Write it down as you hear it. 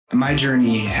My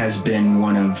journey has been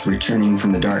one of returning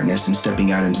from the darkness and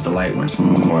stepping out into the light once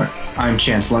more. I'm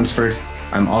Chance Lunsford.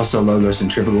 I'm also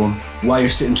logocentrifugal. While you're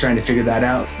sitting trying to figure that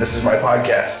out, this is my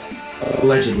podcast.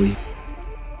 Allegedly.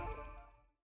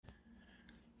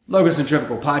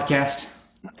 Logocentrifugal podcast.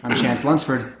 I'm Chance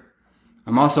Lunsford.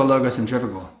 I'm also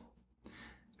logocentrifugal.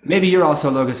 Maybe you're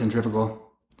also logocentrifugal.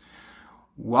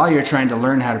 While you're trying to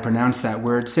learn how to pronounce that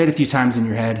word, say it a few times in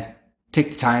your head. Take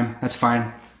the time, that's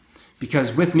fine.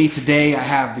 Because with me today, I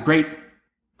have the great,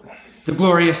 the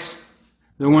glorious,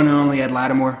 the one and only Ed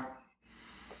Lattimore.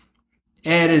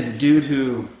 Ed is a dude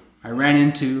who I ran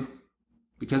into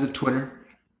because of Twitter.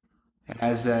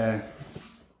 As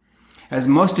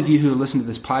most of you who listen to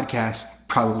this podcast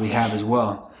probably have as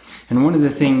well. And one of the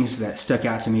things that stuck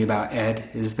out to me about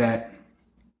Ed is that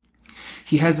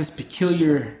he has this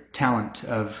peculiar talent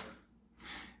of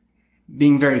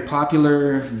being very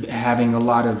popular, having a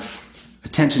lot of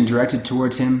attention directed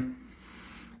towards him,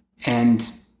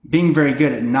 and being very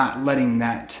good at not letting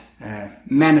that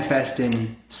manifest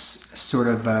in sort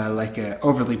of like a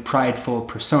overly prideful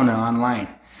persona online.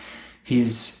 He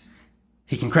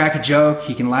can crack a joke,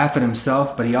 he can laugh at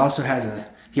himself, but he also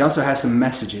has some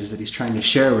messages that he's trying to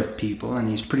share with people, and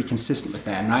he's pretty consistent with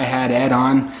that. And I had Ed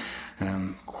on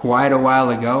quite a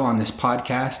while ago on this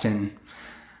podcast, and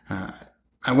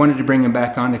I wanted to bring him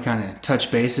back on to kind of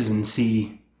touch bases and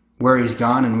see where he's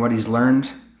gone and what he's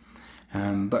learned.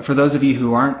 But for those of you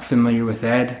who aren't familiar with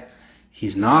Ed,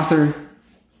 he's an author,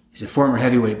 he's a former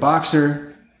heavyweight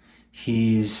boxer,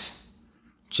 he's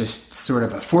just sort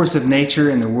of a force of nature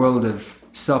in the world of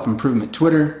self-improvement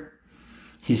Twitter.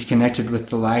 He's connected with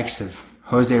the likes of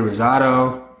Jose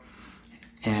Rosado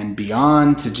and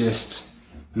beyond to just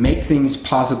make things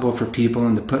possible for people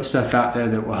and to put stuff out there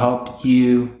that will help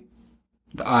you,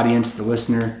 the audience, the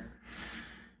listener,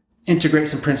 integrate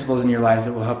some principles in your lives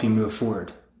that will help you move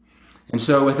forward. And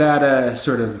so with that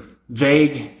sort of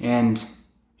vague and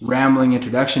rambling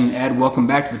introduction, Ed, welcome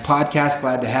back to the podcast.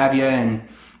 Glad to have you. And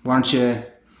why don't you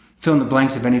fill in the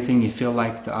blanks of anything you feel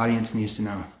like the audience needs to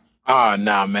know?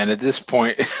 Nah, man. At this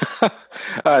point,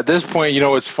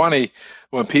 it's funny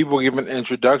when people give an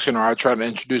introduction or I try to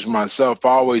introduce myself,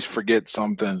 I always forget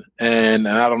something, and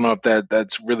I don't know if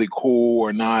that's really cool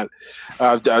or not.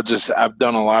 I've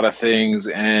done a lot of things,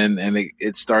 and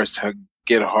it starts to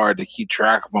get hard to keep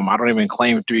track of them. I don't even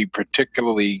claim to be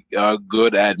particularly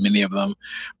good at many of them,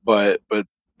 but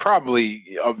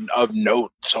probably of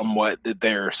note somewhat that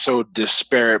they're so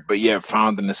disparate but yet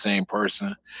found in the same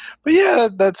person. But yeah,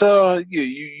 that's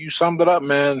you summed it up,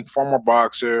 man. Former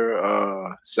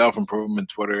boxer, self-improvement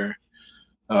Twitter,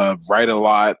 write a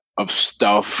lot of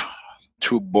stuff,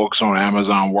 2 books on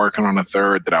Amazon, working on a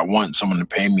 3rd that I want someone to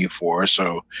pay me for,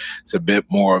 so it's a bit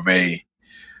more of a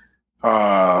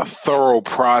thorough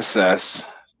process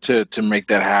to make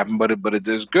that happen, but it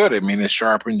is good. I mean, it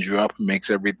sharpens you up and makes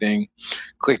everything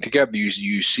click together.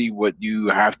 You see what you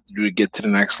have to do to get to the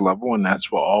next level, and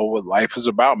that's what life is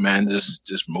about, man.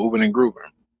 Just moving and grooving.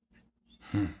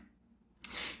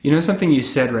 You know, something you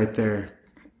said right there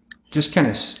just kind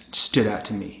of stood out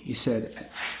to me. You said,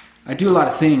 I do a lot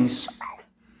of things,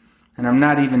 and I'm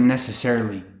not even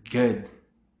necessarily good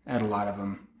at a lot of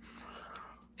them.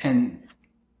 And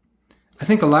I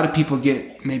think a lot of people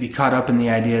get maybe caught up in the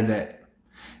idea that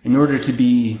in order to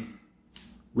be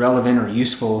relevant or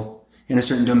useful in a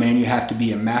certain domain, you have to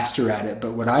be a master at it.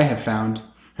 But what I have found,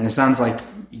 and it sounds like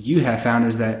you have found,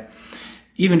 is that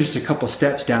even just a couple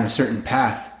steps down a certain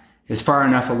path is far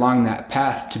enough along that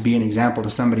path to be an example to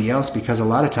somebody else, because a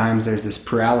lot of times there's this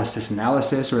paralysis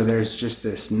analysis, or there's just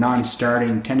this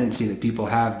non-starting tendency that people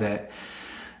have that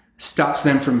stops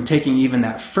them from taking even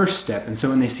that first step. And so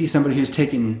when they see somebody who's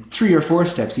taken 3 or 4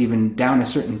 steps even down a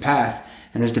certain path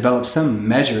and has developed some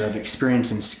measure of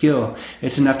experience and skill,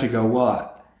 it's enough to go,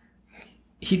 well,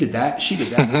 he did that, she did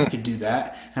that, I could do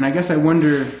that. And I guess I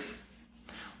wonder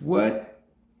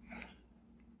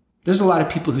there's a lot of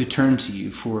people who turn to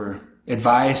you for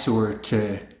advice or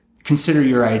to consider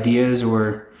your ideas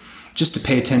or just to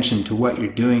pay attention to what you're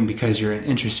doing because you're an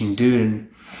interesting dude.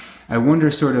 And I wonder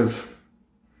sort of,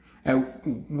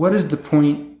 what is the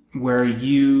point where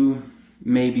you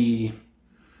maybe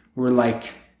were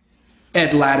like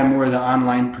Ed Lattimore, the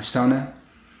online persona,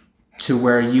 to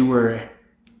where you were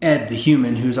Ed, the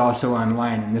human, who's also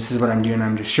online, and this is what I'm doing.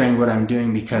 I'm just sharing what I'm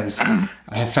doing because I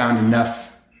have found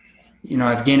enough,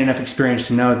 I've gained enough experience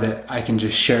to know that I can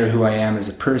just share who I am as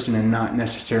a person and not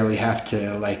necessarily have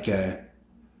to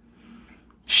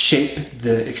shape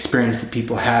the experience that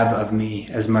people have of me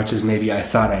as much as maybe I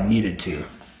thought I needed to.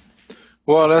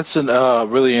 Well, that's a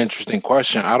really interesting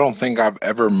question. I don't think I've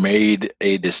ever made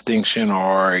a distinction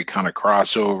or a kind of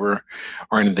crossover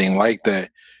or anything like that.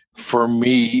 For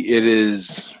me,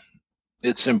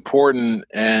 it's important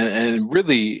and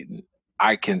really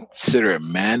I consider it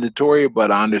mandatory,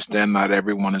 but I understand not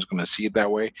everyone is going to see it that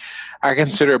way. I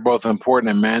consider it both important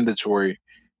and mandatory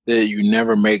that you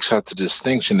never make such a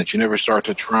distinction, that you never start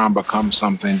to try and become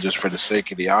something just for the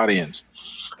sake of the audience.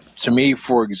 To me,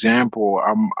 for example,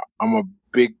 I'm a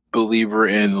big believer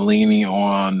in leaning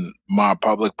on my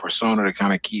public persona to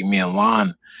kind of keep me in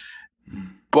line.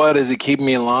 But is it keeping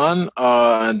me in line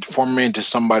and forming me into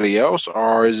somebody else,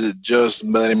 or is it just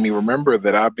letting me remember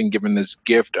that I've been given this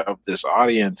gift of this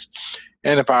audience,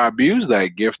 and if I abuse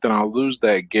that gift, then I'll lose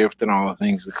that gift and all the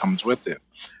things that comes with it.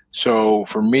 So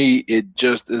for me, it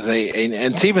just is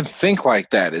and to even think like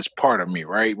that is part of me,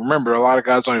 right? Remember, a lot of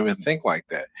guys don't even think like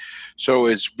that. So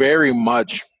it's very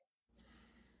much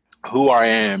who I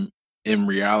am in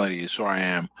reality is who I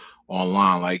am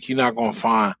online. Like you're not gonna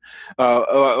find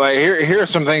like here are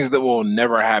some things that will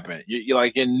never happen. You're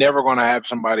never gonna have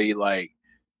somebody like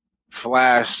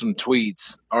flash some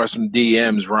tweets or some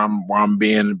DMs where I'm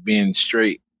being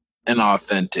straight and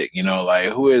authentic. Like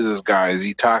who is this guy? Is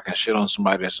he talking shit on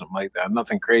somebody or something like that?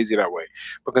 Nothing crazy that way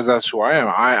because that's who I am.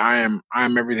 I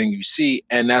am everything you see,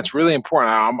 and that's really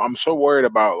important. I'm so worried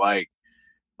about like,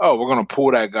 oh, we're gonna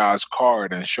pull that guy's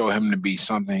card and show him to be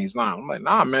something he's not. I'm like,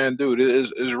 nah, man, dude,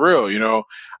 it's real.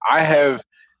 I have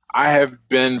I have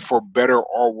been, for better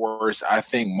or worse, I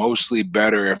think mostly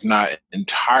better, if not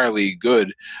entirely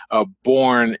good,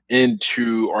 born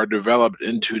into or developed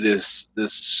into this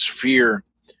sphere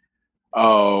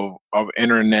of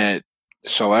internet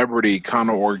celebrity kind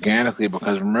of organically.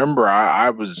 Because remember, I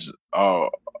was a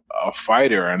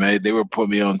fighter, and they would put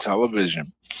me on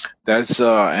television. That's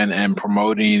and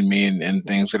promoting me and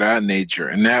things of that nature,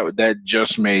 and that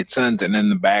just made sense. And then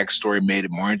the backstory made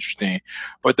it more interesting.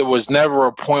 But there was never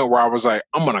a point where I was like,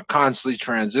 I'm gonna constantly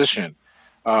transition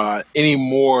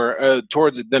anymore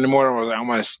towards it. Then the more I was like, I'm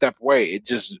gonna step away. It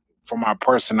just, for my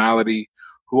personality,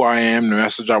 who I am, the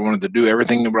message I wanted to do,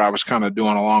 everything that I was kind of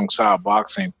doing alongside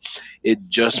boxing, it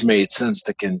just made sense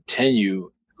to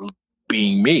continue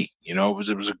being me. It was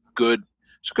a good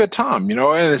time,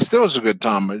 and it still is a good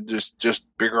time. It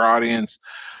just bigger audience.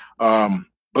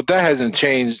 But that hasn't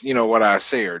changed, what I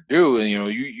say or do. And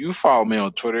you follow me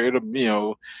on Twitter,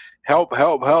 it'll help,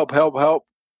 help, help, help, help,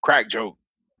 crack joke.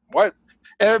 What?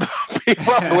 And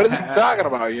people, what is he talking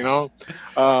about?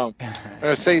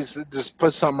 Or say just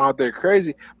put something out there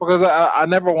crazy because I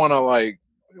never want to like,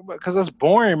 because that's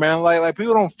boring, man. Like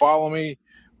people don't follow me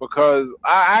because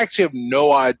I actually have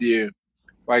no idea.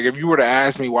 Like if you were to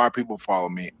ask me why people follow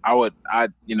me,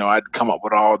 I'd come up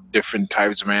with all different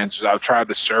types of answers. I've tried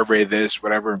to survey this,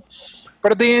 whatever.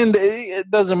 But at the end, it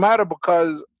doesn't matter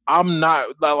because I'm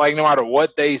not like, no matter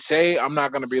what they say, I'm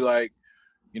not gonna be like,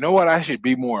 you know what, I should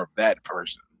be more of that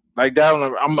person. Like that,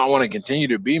 I want to continue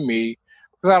to be me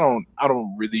because I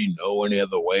don't really know any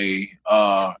other way.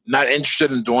 Not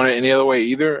interested in doing it any other way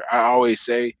either. I always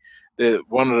say that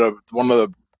one of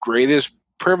the greatest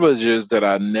privileges that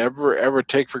I never ever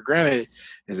take for granted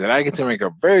is that I get to make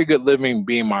a very good living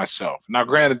being myself. Now,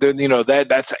 granted,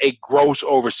 that's a gross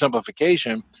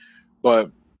oversimplification,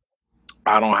 but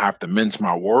I don't have to mince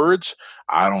my words.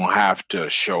 I don't have to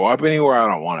show up anywhere I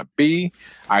don't want to be.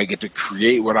 I get to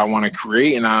create what I want to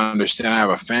create, and I understand I have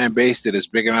a fan base that is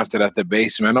big enough that at the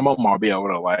base minimum, I'll be able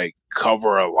to like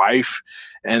cover a life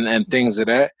and things of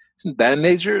that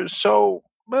nature. So,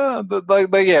 yeah,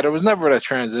 there was never a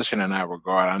transition in that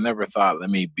regard. I never thought, let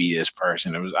me be this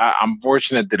person. I'm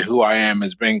fortunate that who I am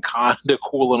has been kind of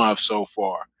cool enough so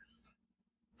far.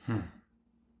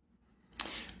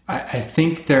 I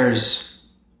think there's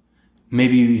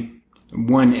maybe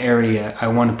one area I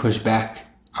want to push back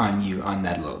on you on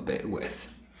that a little bit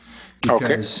with, Okay.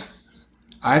 because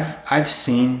I've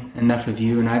seen enough of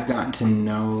you and I've gotten to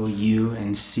know you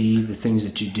and see the things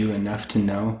that you do enough to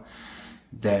know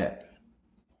that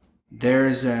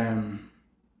there's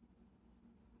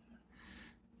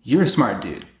you're a smart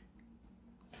dude.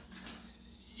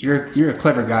 You're a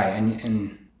clever guy,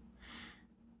 and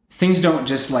things don't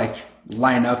just like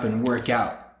line up and work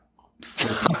out for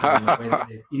people in the way that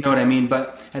you know what I mean.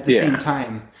 But at the same Yeah.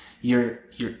 time, you're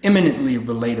eminently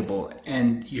relatable,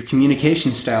 and your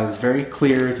communication style is very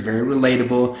clear. It's very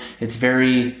relatable. It's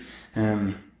very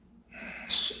um,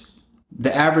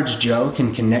 the average Joe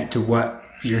can connect to what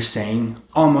you're saying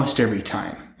almost every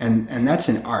time, and that's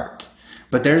an art.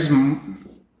 But there's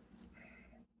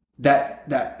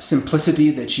that simplicity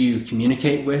that you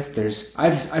communicate with.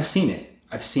 I've seen it.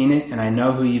 I've seen it, and I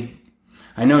know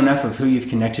enough of who you've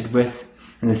connected with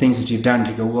and the things that you've done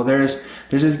to go, well, there's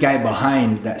this guy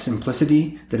behind that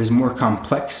simplicity that is more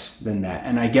complex than that.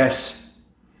 And I guess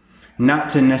not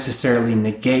to necessarily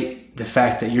negate the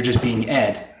fact that you're just being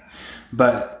Ed,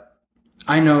 but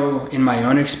I know in my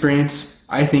own experience,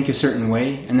 I think a certain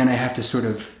way, and then I have to sort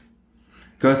of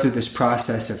go through this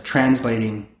process of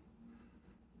translating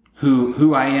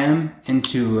who I am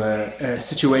into a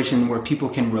situation where people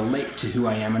can relate to who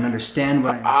I am and understand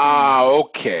what I'm saying.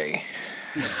 Okay.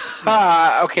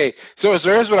 Okay. So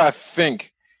here's what I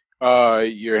think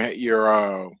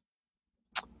you're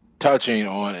touching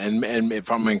on, and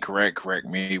if I'm incorrect, correct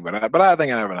me. But I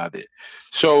think I have an idea.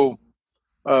 So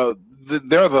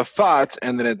there are the thoughts,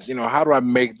 and then it's, how do I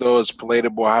make those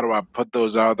palatable? How do I put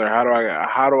those out there?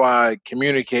 How do I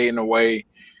communicate in a way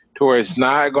to where it's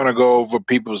not going to go over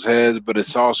people's heads, but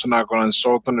it's also not going to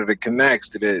insult them, that it connects,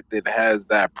 that it has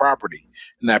that property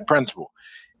and that principle.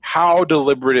 How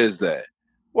deliberate is that?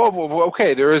 Well,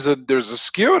 okay, there's a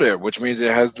skill there, which means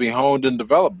it has to be honed and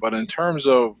developed. But in terms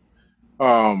of,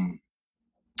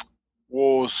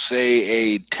 we'll say,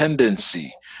 a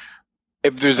tendency,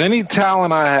 if there's any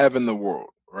talent I have in the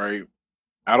world, right?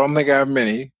 I don't think I have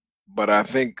many, but I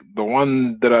think the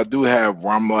one that I do have,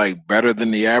 where I'm like better than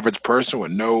the average person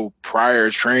with no prior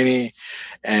training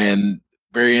and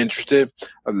very interested,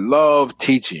 I love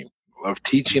teaching. I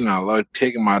love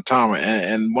taking my time.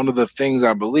 And one of the things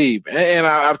I believe, and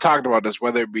I've talked about this,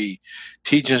 whether it be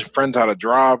teaching friends how to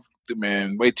drive,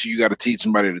 man, wait till you got to teach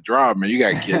somebody to drive, man. You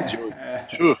got kids.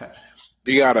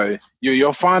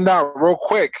 You'll find out real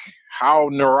quick how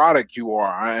neurotic you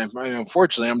are.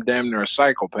 Unfortunately, I'm damn near a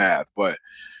psychopath, but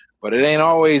it ain't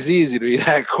always easy to be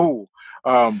that cool.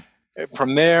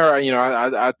 From there,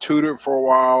 I tutored for a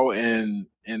while in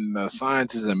the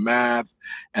sciences and math,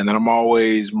 and then I'm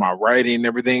always my writing and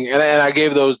everything. And I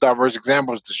gave those diverse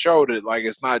examples to show that, like,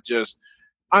 it's not just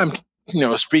I'm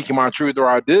speaking my truth or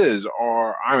ideas,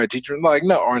 or I'm a teacher, like,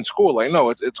 no, or in school, like,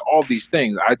 no, it's all these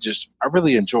things. I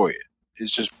really enjoy it.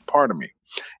 It's just part of me.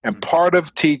 And part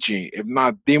of teaching, if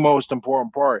not the most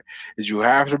important part, is you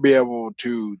have to be able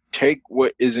to take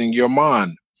what is in your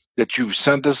mind that you've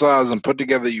synthesized and put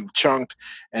together, you've chunked,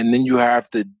 and then you have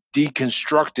to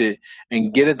deconstruct it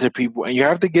and get it to people. And you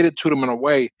have to get it to them in a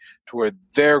way to where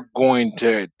they're going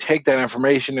to take that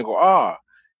information and go,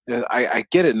 I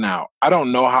get it now. I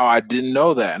don't know how I didn't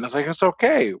know that. And it's like, it's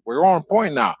okay. We're on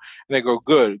point now. And they go,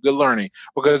 good learning.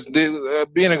 Because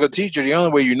being a good teacher, the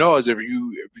only way you know is if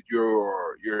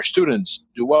your students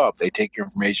do well, if they take your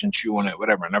information, chew on it,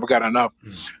 whatever. I never got enough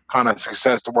kind of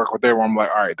success to work with there where I'm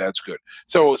like, all right, that's good.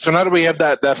 So now that we have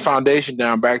that foundation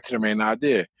down, back to the main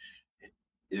idea,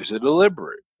 is it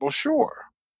deliberate? Well, sure.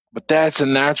 But that's a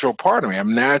natural part of me.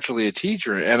 I'm naturally a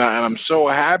teacher, and I'm so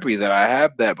happy that I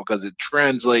have that, because it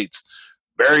translates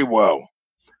very well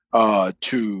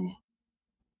to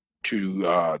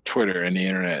Twitter and the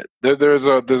internet. There's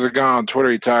a guy on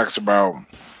Twitter. He talks about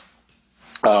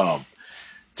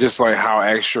just like how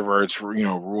extroverts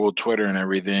rule Twitter and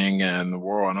everything and the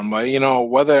world. And I'm like,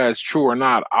 whether that's true or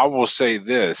not, I will say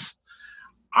this: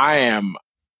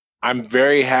 I'm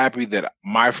very happy that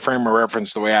my frame of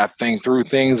reference, the way I think through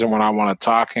things and when I want to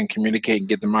talk and communicate and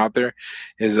get them out there,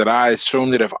 is that I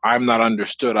assume that if I'm not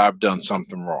understood, I've done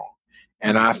something wrong.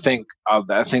 And I think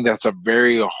that's a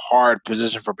very hard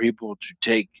position for people to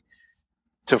take,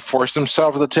 to force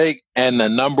themselves to take. And the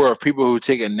number of people who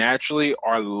take it naturally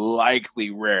are likely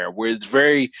rare, where that's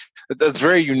very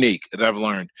unique, that I've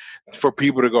learned, for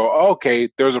people to go, okay,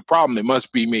 there's a problem, it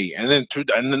must be me. And then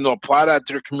they'll apply that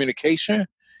to their communication.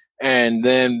 And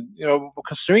then,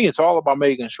 because to me, it's all about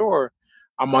making sure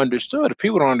I'm understood. If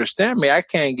people don't understand me, I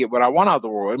can't get what I want out of the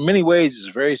world. In many ways,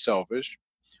 it's very selfish,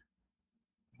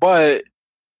 but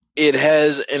it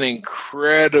has an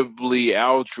incredibly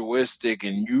altruistic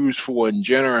and useful and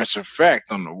generous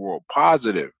effect on the world,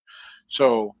 positive.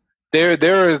 So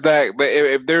there is that. But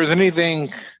if there's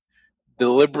anything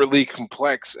deliberately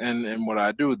complex in what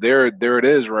I do, there it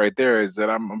is right there, is that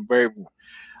I'm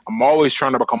always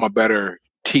trying to become a better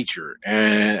teacher,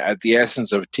 and at the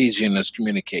essence of teaching is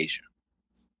communication.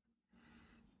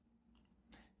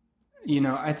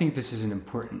 I think this is an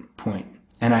important point,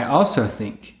 and I also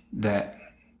think that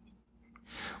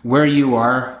where you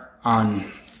are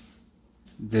on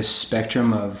this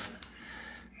spectrum of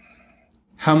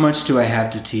how much do I have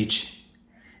to teach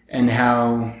and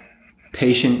how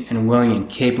patient and willing and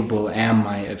capable am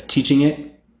I of teaching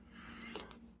it,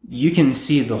 you can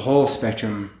see the whole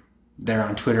spectrum there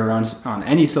on Twitter, on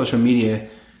any social media,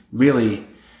 really.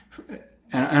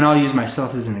 And I'll use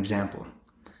myself as an example.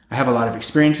 I have a lot of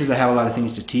experiences, I have a lot of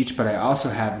things to teach, but I also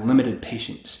have limited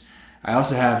patience. I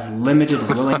also have limited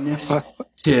willingness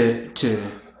to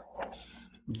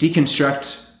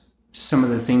deconstruct some of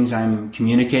the things I'm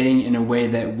communicating in a way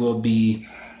that will be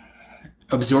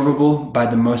absorbable by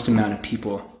the most amount of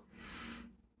people.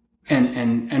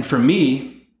 And for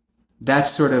me,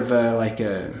 that's sort of like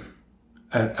a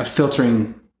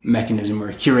filtering mechanism or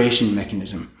a curation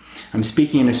mechanism. I'm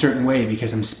speaking in a certain way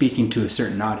because I'm speaking to a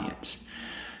certain audience.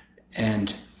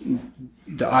 And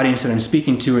the audience that I'm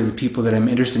speaking to are the people that I'm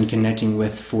interested in connecting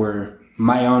with for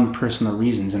my own personal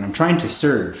reasons. And I'm trying to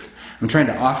serve. I'm trying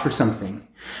to offer something,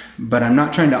 but I'm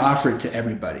not trying to offer it to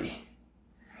everybody.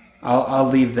 I'll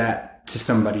leave that to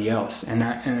somebody else.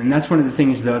 And that's one of the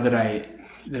things, though, that I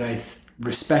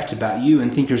respect about you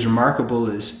and think is remarkable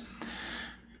is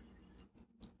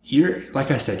you're, like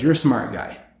I said, you're a smart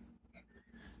guy.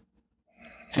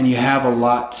 And you have a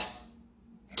lot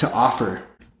to offer.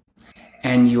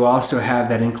 And you also have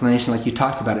that inclination, like you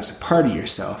talked about, it's a part of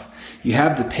yourself. You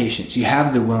have the patience, you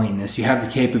have the willingness, you have the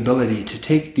capability to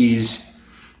take these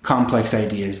complex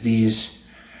ideas, these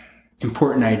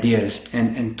important ideas,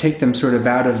 and take them sort of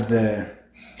out of the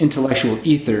intellectual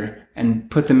ether and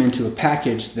put them into a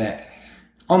package that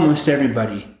almost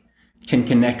everybody can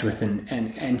connect with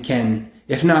and can,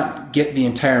 if not get the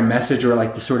entire message or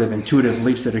like the sort of intuitive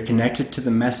leaps that are connected to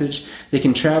the message, they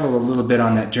can travel a little bit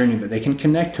on that journey, but they can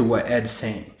connect to what Ed's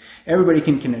saying. Everybody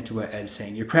can connect to what Ed's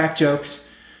saying. Your crack jokes,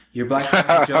 your black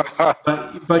people jokes,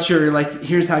 but you're like,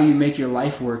 here's how you make your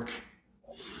life work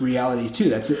reality too.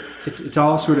 That's it. It's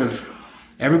all sort of,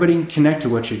 everybody can connect to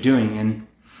what you're doing. And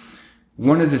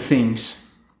one of the things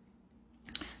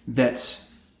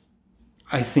that's,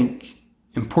 I think,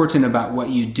 important about what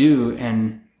you do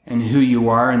and who you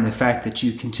are and the fact that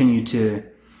you continue to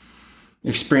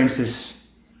experience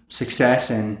this success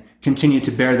and continue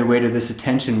to bear the weight of this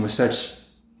attention with such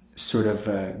sort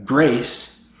of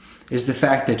grace is the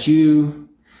fact that you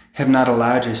have not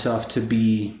allowed yourself to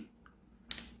be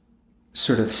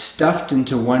sort of stuffed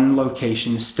into one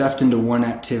location, stuffed into one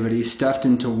activity, stuffed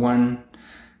into one,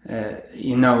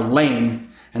 lane,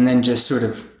 and then just sort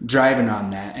of driving on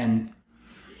that. And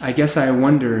I guess I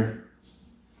wonder,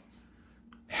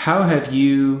 how does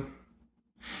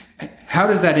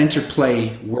that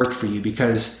interplay work for you?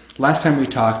 Because last time we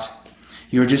talked,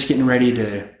 you were just getting ready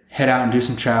to head out and do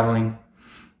some traveling,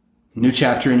 new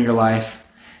chapter in your life,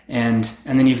 and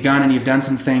then you've gone and you've done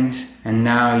some things, and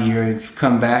now you've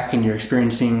come back and you're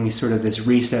experiencing sort of this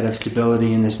reset of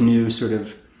stability and this new sort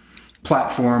of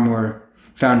platform or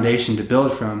foundation to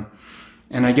build from.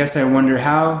 And I guess I wonder,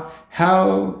 how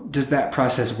does that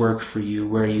process work for you,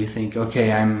 where you think,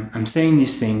 okay, I'm saying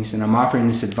these things and I'm offering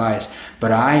this advice,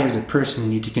 but I as a person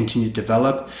need to continue to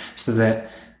develop so that,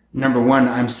 number one,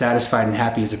 I'm satisfied and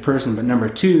happy as a person, but number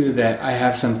two, that I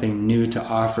have something new to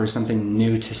offer, something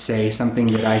new to say,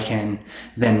 something that I can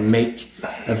then make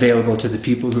available to the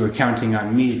people who are counting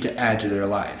on me to add to their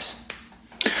lives?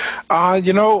 I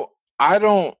don't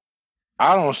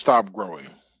stop growing.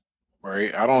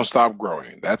 Right, I don't stop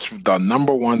growing. That's the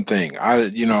number one thing.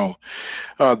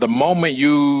 The moment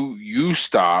you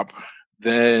stop,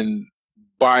 then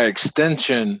by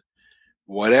extension,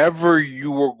 whatever you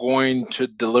were going to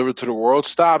deliver to the world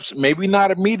stops. Maybe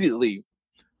not immediately,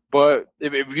 but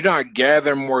if you're not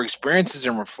gathering more experiences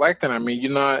and reflecting, I mean,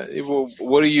 you're not.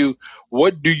 What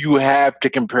do you have to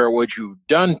compare what you've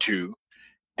done to?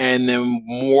 And then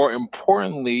more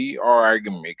importantly, or I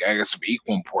can make, I guess, of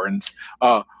equal importance,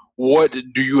 what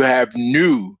do you have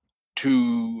new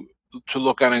to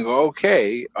look at and go,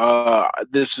 okay,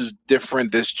 this is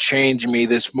different, this changed me,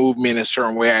 this moved me in a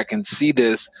certain way, I can see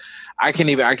this, I can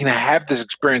have this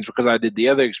experience because I did the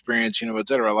other experience, et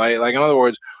cetera. Like in other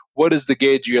words, what is the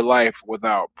gauge of your life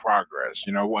without progress?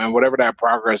 And whatever that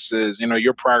progress is,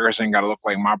 your progress ain't got to look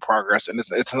like my progress, and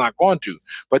it's not going to,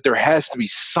 but there has to be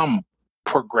some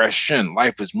progression.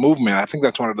 Life is movement. I think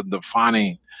that's one of the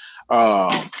defining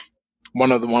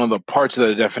one of the parts of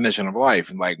the definition of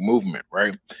life, like movement,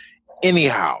 right?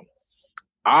 Anyhow,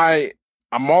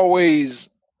 I'm always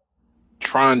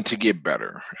trying to get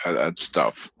better at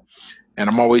stuff, and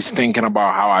I'm always thinking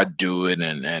about how I do it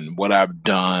and what I've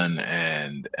done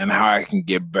and how I can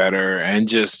get better, and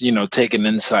just taking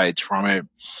insights from it,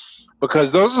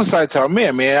 because those insights help me.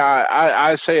 I mean,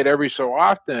 I say it every so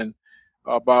often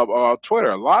about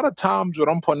Twitter. A lot of times what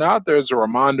I'm putting out there is a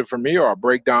reminder for me or a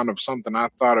breakdown of something I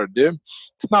thought or did.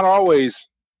 It's not always,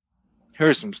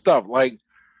 here's some stuff like,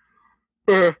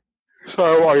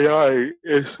 sorry, why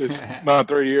it's not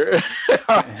 30 years.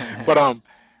 But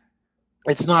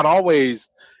it's not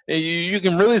always, you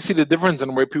can really see the difference in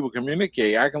the way people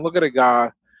communicate. I can look at a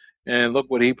guy and look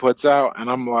what he puts out, and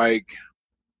I'm like,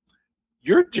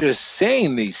 you're just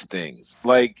saying these things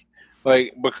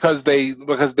because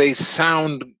they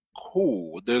sound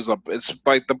cool. It's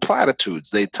like the platitudes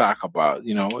they talk about,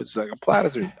 it's like a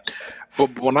platitude.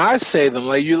 But when I say them,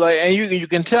 and you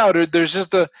can tell there's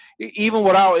just even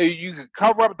without, you could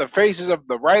cover up the faces of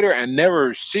the writer and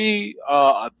never see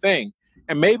a thing,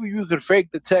 and maybe you could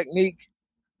fake the technique,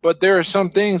 but there are some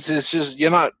things it's just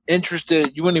you're not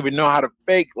interested. You wouldn't even know how to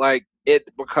fake like it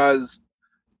because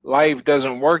life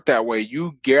doesn't work that way.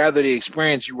 You gather the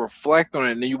experience, you reflect on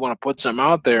it, and then you want to put something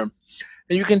out there. And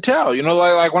you can tell,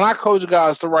 like when I coach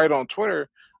guys to write on Twitter,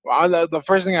 the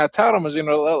first thing I tell them is,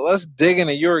 let's dig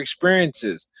into your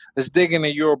experiences. Let's dig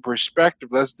into your perspective.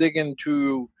 Let's dig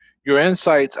into your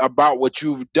insights about what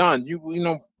you've done.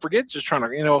 Forget just trying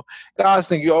to, guys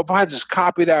think, if I just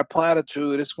copy that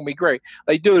platitude, it's going to be great.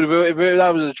 Like, dude, if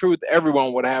that was the truth,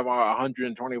 everyone would have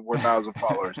 124,000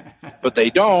 followers, but they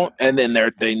don't. And then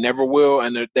they never will.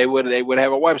 And they would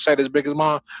have a website as big as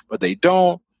mine, but they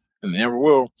don't, and they never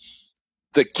will.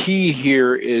 The key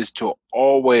here is to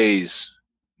always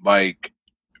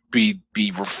be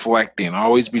reflecting,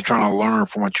 always be trying to learn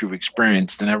from what you've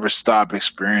experienced and never stop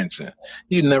experiencing.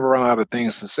 You never run out of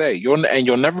things to say. You'll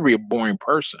never be a boring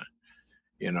person.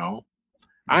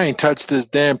 I ain't touched this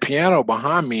damn piano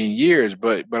behind me in years,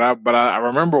 but I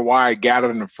remember why I got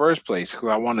it in the first place, because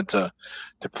I wanted to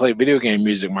play video game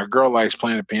music. My girl likes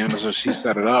playing the piano, so she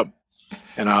set it up.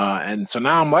 And so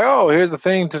now I'm like, oh, here's the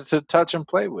thing to touch and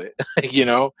play with,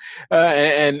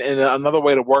 and another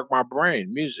way to work my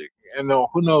brain, music. And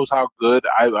who knows how good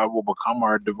I will become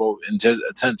or devote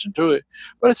attention to it,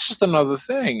 but it's just another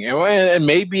thing. And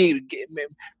maybe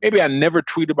I never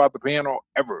tweet about the piano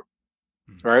ever,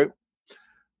 right?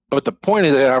 But the point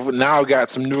is that I've now got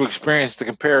some new experience to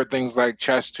compare things like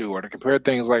chess to, or to compare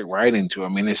things like writing to. I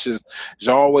mean, there's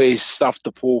always stuff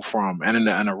to pull from. And in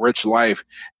a rich life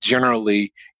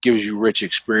generally gives you rich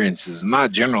experiences.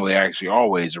 Not generally, actually,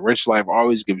 always. A rich life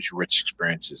always gives you rich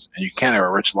experiences. And you can't have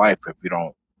a rich life if you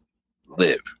don't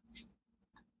live.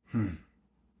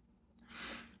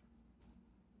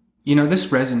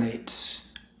 This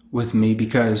resonates with me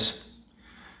because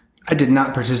I did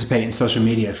not participate in social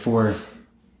media for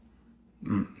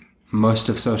most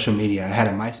of social media. I had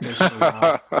a MySpace for a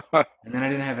while, and then I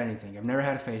didn't have anything. I've never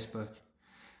had a Facebook.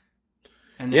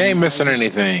 And you ain't missing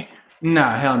anything.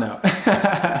 Nah, hell no.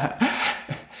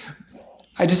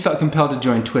 I just felt compelled to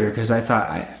join Twitter because I thought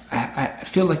I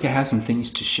feel like I have some things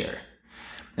to share.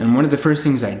 And one of the first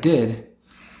things I did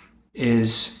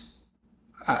is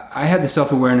I had the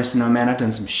self-awareness to know, man, I've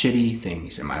done some shitty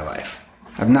things in my life.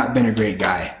 I've not been a great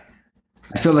guy.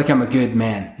 I feel like I'm a good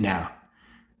man now.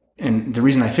 And the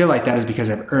reason I feel like that is because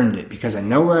I've earned it, because I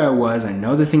know where I was, I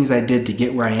know the things I did to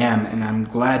get where I am, and I'm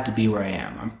glad to be where I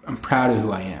am. I'm proud of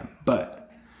who I am. But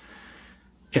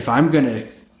if I'm going to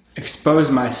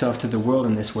expose myself to the world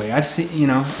in this way, I've seen,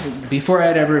 before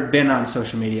I'd ever been on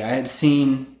social media, I had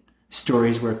seen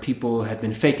stories where people had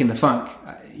been faking the funk,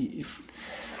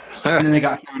 and then they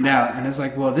got found out, and I was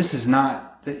like, well, this is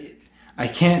not, I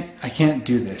can't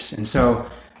do this. And so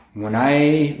when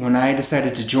I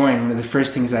decided to join, one of the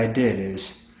first things I did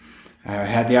is I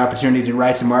had the opportunity to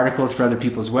write some articles for other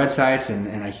people's websites,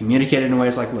 and I communicated in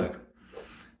ways like, look,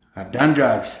 I've done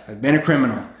drugs, I've been a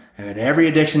criminal, I've had every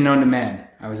addiction known to man,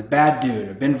 I was a bad dude,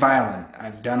 I've been violent,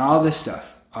 I've done all this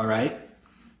stuff, all right?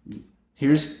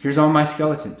 Here's all my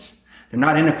skeletons. They're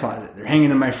not in a closet, they're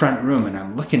hanging in my front room, and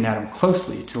I'm looking at them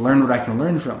closely to learn what I can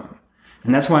learn from them.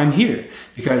 And that's why I'm here,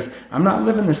 because I'm not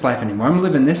living this life anymore. I'm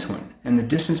living this one. And the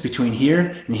distance between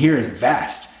here and here is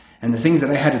vast. And the things that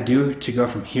I had to do to go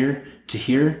from here to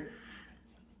here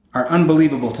are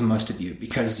unbelievable to most of you,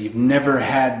 because you've never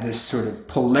had this sort of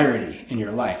polarity in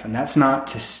your life. And that's not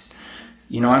to,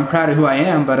 I'm proud of who I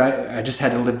am, but I just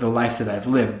had to live the life that I've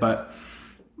lived. But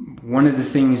one of the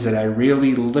things that I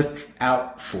really look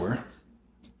out for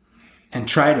and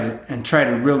try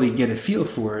to really get a feel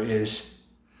for is,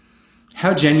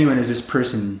 how genuine is this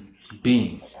person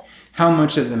being? How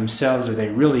much of themselves are they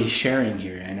really sharing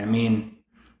here? And I mean,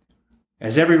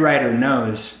 as every writer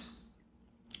knows,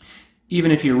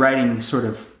 even if you're writing sort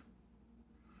of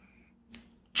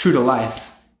true to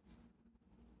life,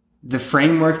 the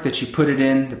framework that you put it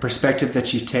in, the perspective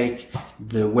that you take,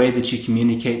 the way that you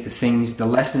communicate the things, the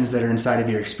lessons that are inside of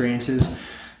your experiences,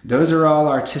 those are all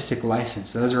artistic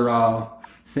license. Those are all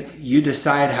you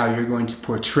decide how you're going to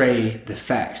portray the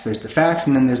facts. There's the facts,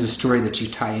 and then there's a story that you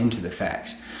tie into the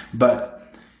facts.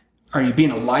 But are you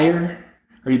being a liar?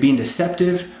 Are you being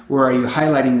deceptive? Or are you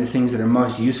highlighting the things that are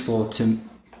most useful to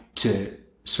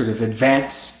sort of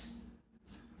advance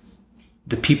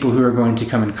the people who are going to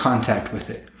come in contact with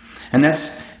it? And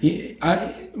that's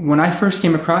When I first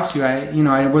came across you,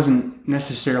 I wasn't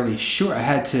necessarily sure. I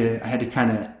had to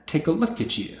kind of take a look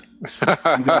at you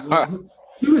and go, well,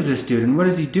 who is this dude and what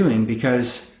is he doing?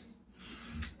 Because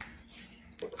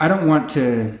I don't want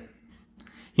to,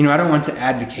 I don't want to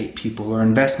advocate people or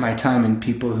invest my time in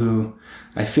people who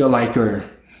I feel like are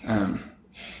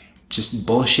just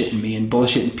bullshitting me and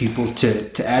bullshitting people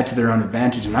to add to their own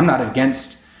advantage. And I'm not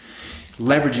against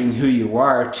leveraging who you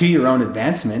are to your own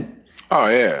advancement. Oh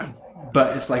yeah.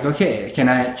 But it's like, okay, can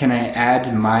I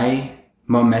add my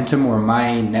momentum or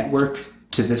my network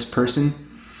to this person?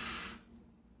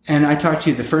 And I talked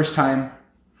to you the first time.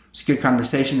 It's a good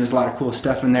conversation. There's a lot of cool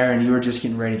stuff in there, and you were just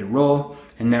getting ready to roll.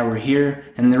 And now we're here.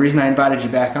 And the reason I invited you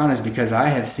back on is because I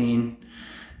have seen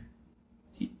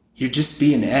you're just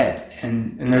being Ed.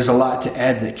 And there's a lot to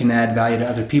Ed that can add value to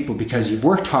other people because you've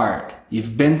worked hard.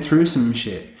 You've been through some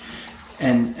shit.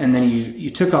 And then you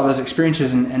took all those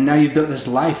experiences and now you've built this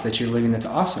life that you're living that's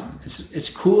awesome. It's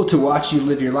cool to watch you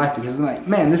live your life because I'm like,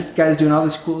 man, this guy's doing all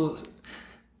this cool,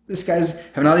 this guy's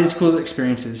having all these cool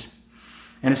experiences.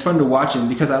 And it's fun to watch him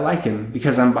because I like him,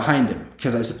 because I'm behind him,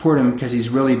 because I support him, because he's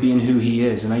really being who he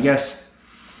is. And I guess...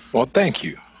 Well, thank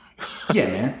you. Yeah,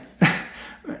 man.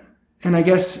 And I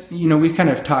guess, we've kind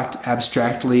of talked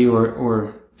abstractly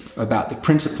or about the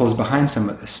principles behind some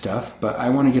of this stuff, but I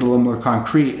want to get a little more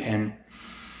concrete. And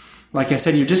like I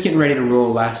said, you're just getting ready to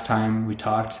roll last time we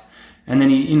talked. And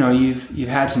then, you've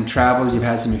had some travels, you've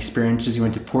had some experiences, you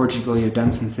went to Portugal, you've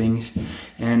done some things.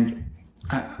 And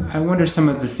I wonder some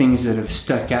of the things that have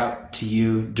stuck out to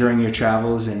you during your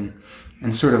travels and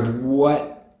sort of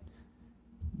what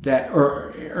that,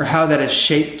 or how that has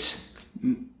shaped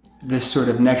this sort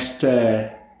of next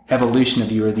evolution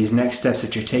of you or these next steps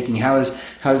that you're taking. How's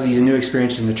these new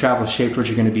experiences in the travel shaped what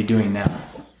you're going to be doing now?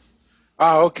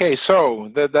 Oh, okay.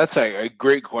 So that's a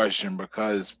great question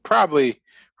because probably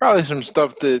some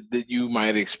stuff that you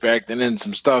might expect and then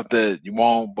some stuff that you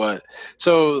won't. But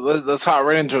so let's hop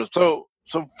right into it. So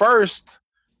first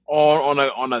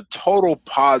on a total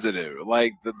positive,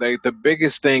 like the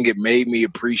biggest thing it made me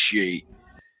appreciate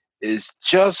is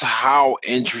just how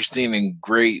interesting and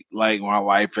great like my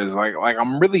life is. Like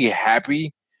I'm really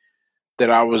happy that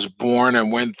I was born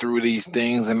and went through these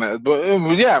things. And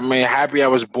but yeah, I mean, happy I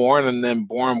was born and then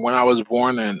born when I was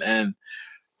born, and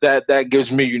that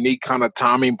gives me a unique kind of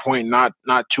timing point. Not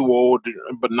too old,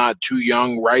 but not too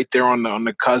young. Right there on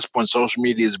the cusp when social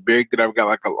media is big, that I've got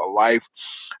like a life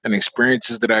and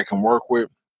experiences that I can work with,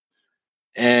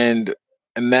 and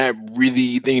that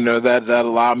really, that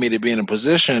allowed me to be in a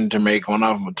position to make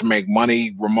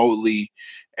money remotely,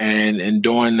 and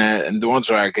doing that and doing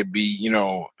so I could be,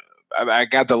 I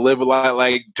got to live a lot.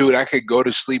 Like, dude, I could go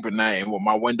to sleep at night and with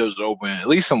my windows open, at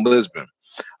least in Lisbon,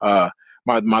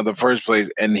 my the first place,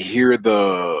 and hear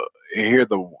the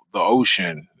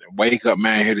ocean. Wake up,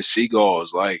 man, hear the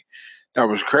seagulls. Like, that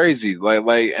was crazy.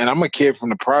 Like, and I'm a kid from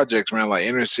the projects, man, like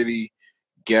inner city,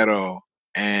 ghetto,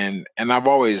 and I've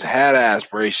always had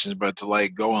aspirations, but to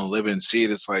like go and live and see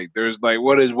it, it's like there's like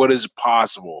what is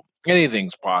possible.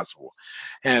 Anything's possible,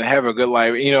 and have a good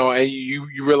life. And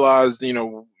you realize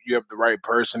you have the right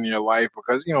person in your life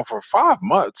because for 5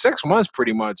 months, 6 months,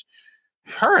 pretty much,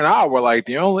 her and I were like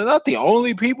not the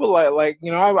only people. Like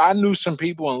I knew some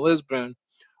people in Lisbon,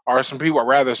 or some people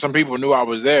knew I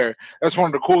was there. That's one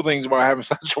of the cool things about having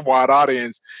such a wide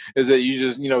audience is that you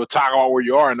just talk about where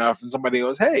you are enough, and somebody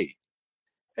goes, hey,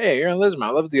 you're in Lisbon. I'd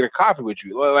love to get a coffee with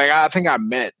you. Like, I think I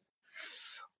met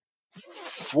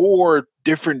 4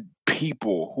 different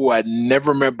people who I'd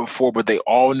never met before, but they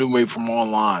all knew me from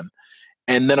online.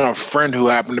 And then a friend who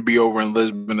happened to be over in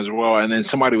Lisbon as well. And then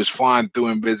somebody was flying through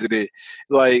and visited.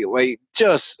 Like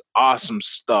just awesome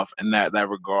stuff in that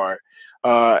regard.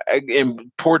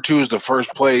 And Porto is the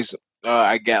first place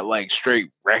I got like straight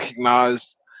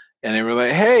recognized. And they were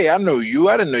like, hey, I know you.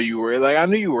 I didn't know you were like, I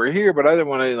knew you were here, but I didn't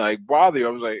want to like bother you.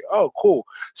 I was like, oh, cool.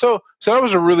 So that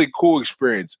was a really cool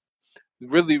experience.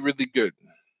 Really, really good.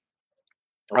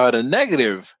 The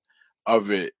negative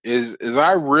of it is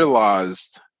I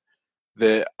realized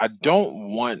that I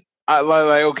don't want. I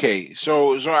like okay,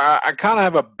 so I kind of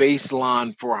have a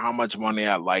baseline for how much money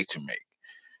I'd like to make,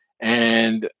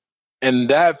 and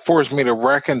that forced me to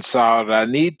reconcile that I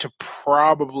need to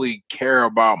probably care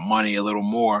about money a little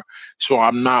more, so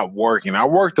I'm not working. I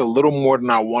worked a little more than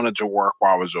I wanted to work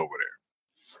while I was over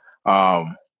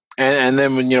there. And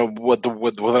then when what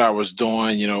I was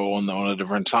doing, on the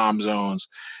different time zones,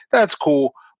 that's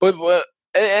cool. But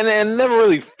and it never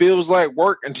really feels like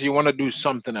work until you want to do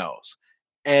something else.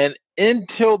 And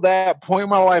until that point in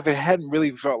my life, it hadn't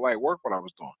really felt like work what I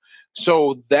was doing.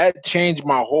 So that changed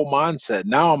my whole mindset.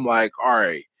 Now I'm like, all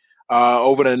right,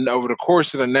 over the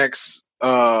course of the next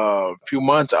few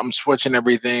months, I'm switching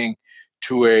everything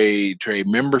to a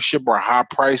membership or a high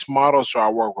price model, so I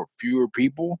work with fewer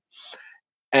people,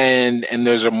 and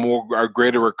there's a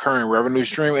greater recurring revenue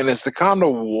stream, and it's the kind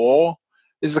of wall,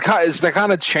 it's the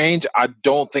kind of change I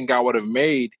don't think I would have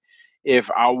made if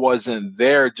I wasn't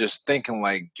there, just thinking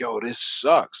like, yo, this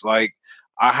sucks. Like,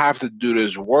 I have to do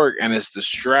this work, and it's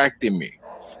distracting me.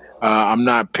 I'm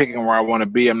not picking where I want to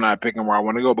be. I'm not picking where I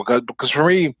want to go, because for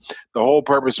me, the whole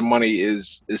purpose of money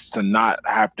is to not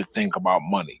have to think about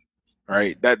money,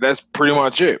 right? That's pretty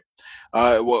much it.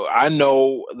 Well, I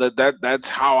know that's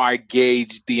how I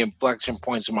gauge the inflection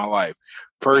points in my life.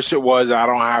 First, it was I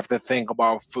don't have to think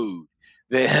about food,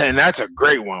 and that's a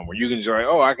great one where you can just like,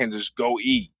 oh, I can just go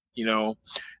eat, you know.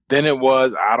 Then it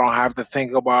was I don't have to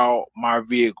think about my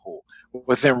vehicle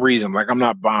within reason. Like, I'm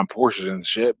not buying Porsches and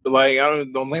shit, but like I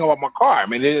don't think about my car. I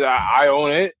mean, I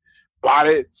own it, bought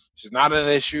it. It's not an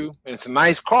issue, and it's a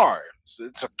nice car.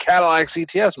 It's a Cadillac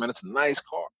CTS, man. It's a nice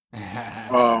car.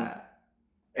 Um,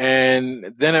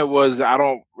 and then it was I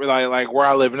don't really like where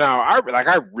I live now. I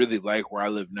really like where I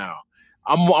live now.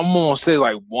 I'm gonna say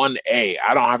like 1A.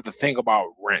 I don't have to think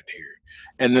about rent here.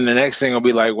 And then the next thing will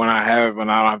be like when I don't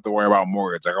have to worry about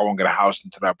mortgage. Like, I won't get a house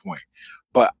until that point.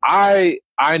 But I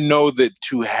know that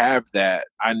to have that,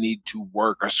 I need to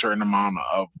work a certain amount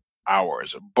of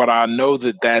hours. But I know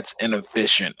that that's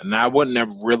inefficient, and I wouldn't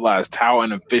have realized how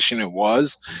inefficient it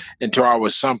was until I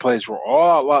was someplace where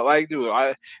like, dude,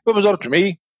 if it was up to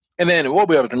me, and then it will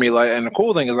be up to me. Like, and the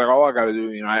cool thing is like all I got to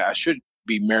do, I should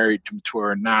be married to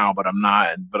her now, but I'm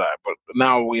not. But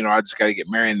now, I just got to get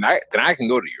married, and then I can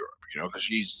go to Europe, because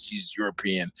she's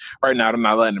European. Right now, they're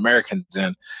not letting Americans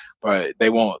in, but they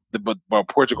won't. But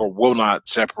Portugal will not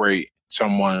separate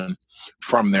someone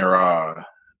from their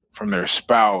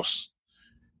spouse.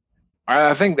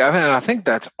 I think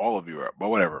that's all of Europe, but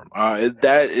whatever.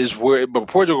 That is where, but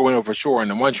Portugal went for sure. And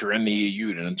then once you're in the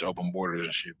EU, then it's open borders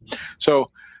and shit.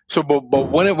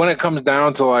 But when it comes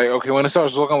down to like, okay, when it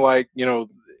starts looking like,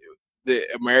 the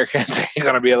Americans ain't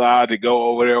gonna be allowed to go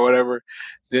over there or whatever,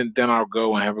 then I'll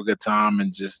go and have a good time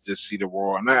and just see the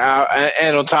world.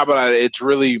 And on top of that, it's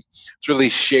really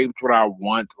shaped what I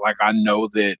want. Like, I know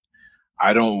that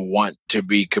I don't want to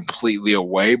be completely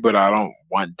away, but I don't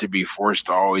want to be forced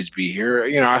to always be here.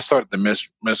 I started to miss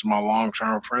my long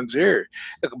term friends here,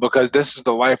 because this is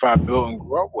the life I built and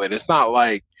grew up with. It's not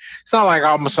like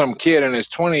I'm some kid in his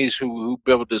 20s who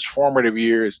built this formative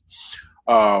years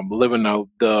living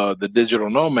the digital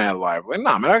nomad life. Like,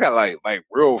 nah, man, I got like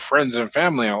real friends and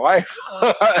family in life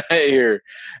here,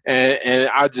 and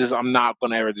I'm not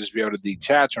gonna ever just be able to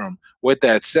detach from them. With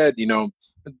that said,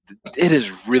 it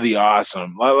is really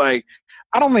awesome. Like,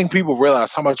 I don't think people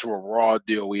realize how much of a raw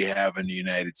deal we have in the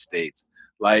United States.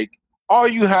 Like, all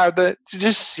you have to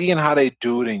just seeing how they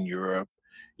do it in Europe,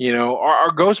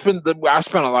 or go spend. I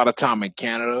spent a lot of time in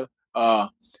Canada,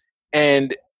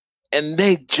 and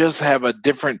they just have a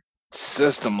different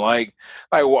system. Like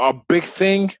a big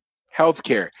thing,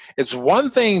 healthcare. It's one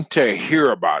thing to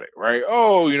hear about it, right?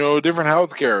 Oh, different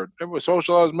healthcare,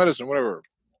 socialized medicine, whatever.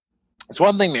 It's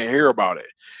one thing to hear about it.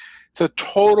 It's a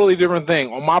totally different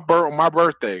thing. On my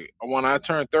birthday, when I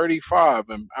turned 35,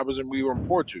 and we were in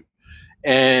Portugal,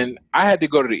 and I had to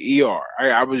go to the ER.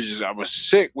 I was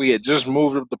sick. We had just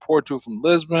moved up to Porto from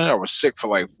Lisbon. I was sick for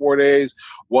like 4 days.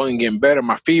 Wasn't getting better.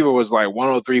 My fever was like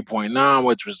 103.9,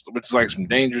 which is like some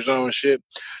danger zone shit.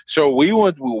 So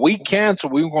we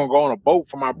canceled. We were gonna go on a boat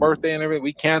for my birthday and everything.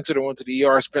 We canceled and went to the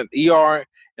ER. Spent ER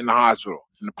in the hospital,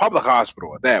 in the public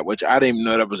hospital at that, which I didn't even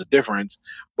know that was a difference.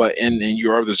 But in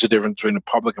Europe, there's a difference between the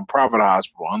public and private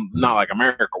hospital. Not like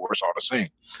America, where it's all the same.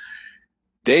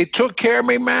 They took care of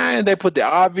me, man. They put the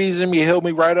IVs in me, healed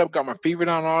me right up, got my fever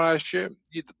down, all that shit.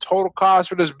 The total cost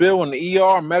for this bill and the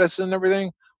ER, medicine, and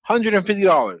everything,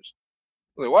 $150.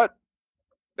 Like, what?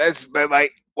 That's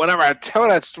like, whenever I tell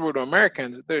that story to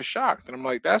Americans, they're shocked, and I'm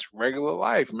like, that's regular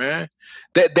life, man.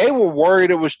 They were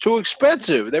worried it was too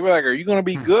expensive. They were like, "Are you gonna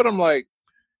be good?" I'm like,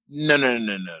 no.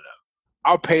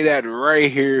 I'll pay that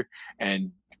right here,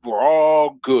 and we're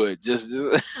all good. Just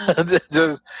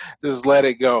just let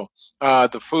it go.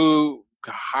 The food,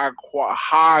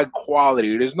 high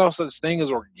quality. There's no such thing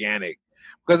as organic,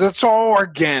 because it's all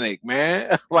organic,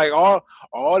 man. Like, all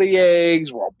the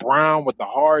eggs were brown with the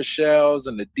hard shells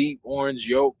and the deep orange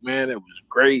yolk, man. It was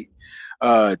great.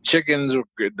 Chickens were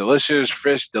good, delicious,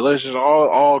 fish delicious,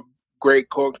 all great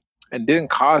cooked, and didn't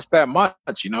cost that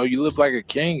much. You live like a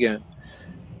king,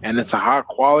 and it's a high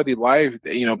quality life.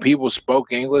 People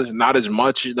spoke English, not as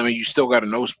much. I mean, you still got to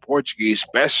know Portuguese,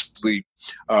 especially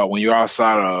when you're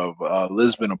outside of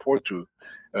Lisbon or Porto.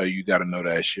 you got to know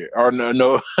that shit. Or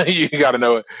no, you got to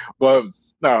know it. But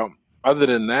no, other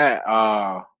than that,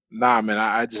 nah, man,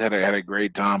 I just had a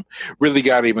great time. Really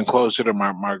got even closer to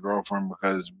my girlfriend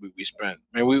because we spent,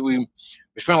 man, we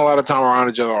spent a lot of time around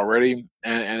each other already,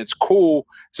 and it's cool.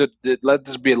 So let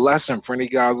this be a lesson for any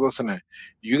guys listening.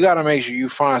 You got to make sure you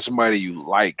find somebody you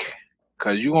like.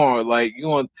 Cause you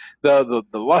going the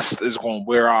lust is gonna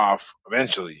wear off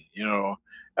eventually, you know.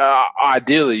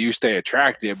 Ideally you stay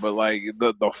attracted, but like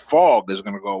the fog is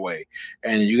gonna go away,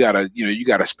 and you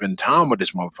gotta spend time with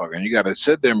this motherfucker, and you gotta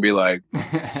sit there and be like,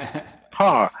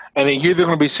 huh? And then you're either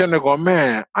gonna be sitting there going,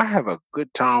 man, I have a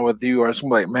good time with you, or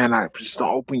somebody like, man, I just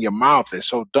don't open your mouth. It's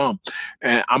so dumb,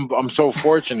 and I'm so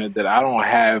fortunate that I don't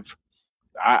have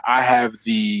I have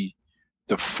the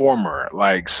former,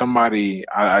 like somebody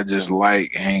I just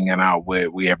like hanging out with.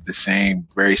 We have the same,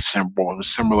 very simple,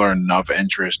 similar enough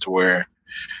interest to where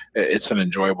it's an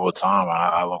enjoyable time.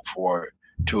 I look forward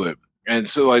to it. And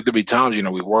so, like, there'll be times, you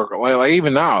know, we work like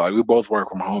even now, like we both work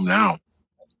from home now.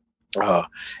 Uh,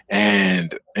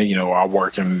 and you know, I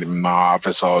work in my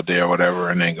office all day or whatever,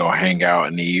 and then go hang out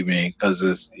in the evening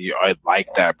because I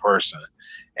like that person.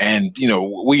 And you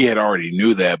know, we had already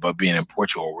knew that, but being in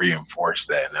Portugal reinforced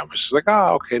that, and I was just like,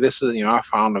 oh, okay, this is, you know, I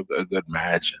found a good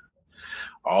match, and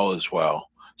all is well.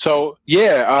 So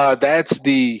yeah, that's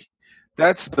the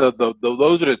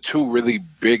those are the two really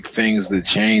big things that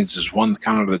changed. Is one,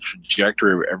 kind of the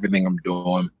trajectory of everything I'm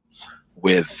doing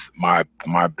with my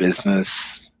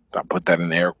business. I put that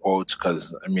in air quotes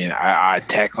because I mean I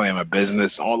technically am a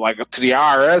business. On like to the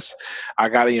IRS, I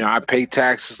got to, you know, I pay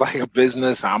taxes like a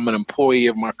business. I'm an employee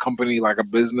of my company like a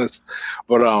business,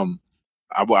 but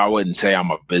I wouldn't say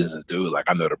I'm a business dude. Like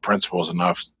I know the principles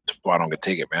enough so I don't get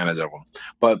take advantage of them.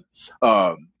 But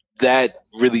uh, that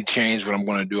really changed what I'm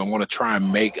going to do. I'm going to try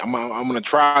and I'm going to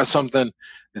try something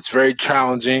that's very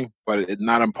challenging, but it's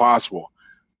not impossible.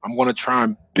 I'm going to try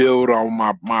and build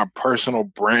on my personal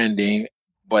branding,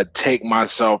 but take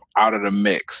myself out of the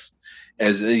mix,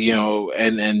 as you know,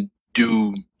 and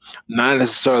do not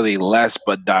necessarily less,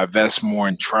 but divest more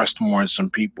and trust more in some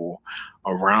people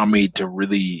around me to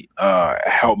really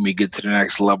help me get to the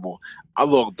next level.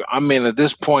 I mean, at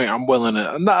this point, I'm willing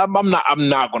to. I'm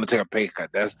not going to take a pay cut.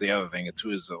 That's the other thing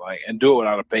too, is to like and do it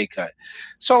without a pay cut.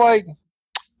 So like,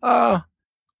 uh,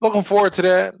 looking forward to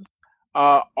that.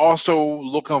 Also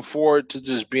looking forward to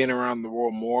just being around the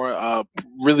world more.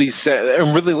 Really set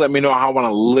and really let me know how I want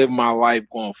to live my life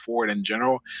going forward in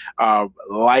general.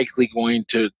 Likely going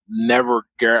to never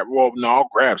grab. Well, no, I'll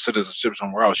grab citizenship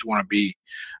somewhere else. You want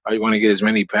to get as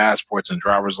many passports and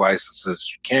driver's licenses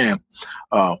as you can.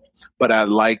 Uh, but I'd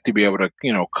like to be able to,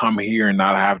 you know, come here and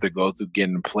not have to go through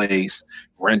getting a place,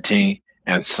 renting,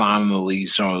 and signing the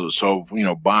lease. So you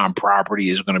know, buying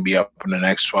property is going to be up in the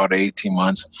next 12 to 18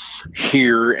 months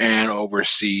here and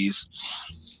overseas,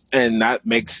 and that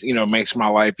makes my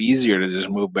life easier to just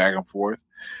move back and forth,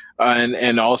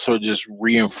 and also just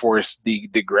reinforce the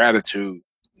gratitude.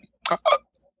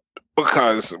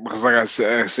 Because like I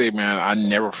say, man, I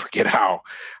never forget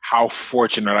how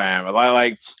fortunate I am.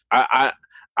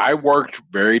 I worked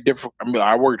very different. I mean,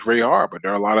 I worked very hard, but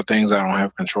there are a lot of things I don't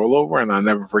have control over, and I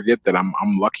never forget that I'm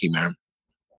lucky, man.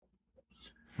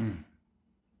 Hmm.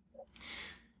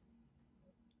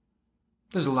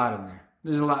 There's a lot in there.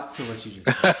 There's a lot to what you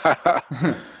just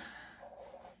said.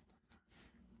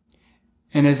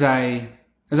 And as I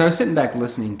was sitting back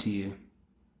listening to you,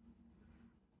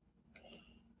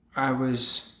 I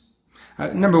was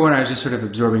number one, I was just sort of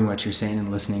absorbing what you're saying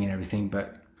and listening and everything.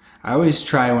 But I always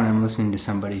try when I'm listening to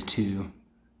somebody to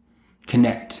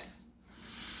connect.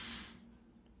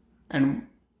 And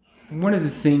one of the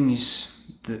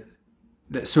things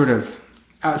that sort of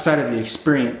outside of the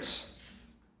experience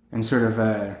and sort of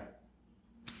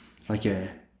like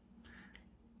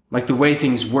the way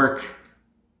things work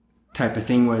type of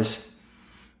thing was,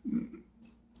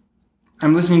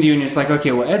 I'm listening to you and it's like,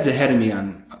 okay, well, Ed's ahead of me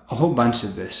on a whole bunch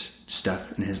of this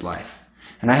stuff in his life.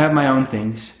 And I have my own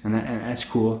things, and that's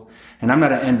cool. And I'm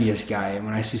not an envious guy. And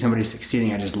when I see somebody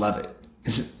succeeding, I just love it,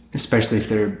 especially if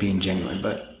they're being genuine.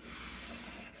 But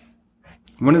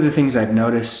one of the things I've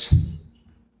noticed,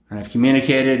 and I've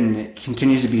communicated, and it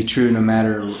continues to be true no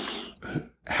matter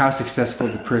how successful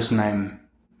the person I'm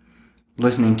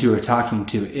listening to or talking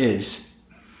to is,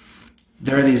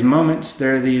 there are these moments,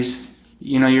 there are these,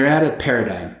 you know, you're at a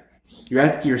paradigm. You're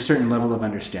at your certain level of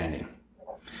understanding.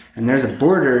 And there's a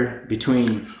border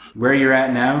between where you're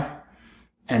at now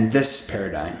and this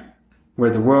paradigm, where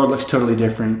the world looks totally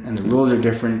different and the rules are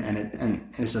different, and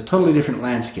it's a totally different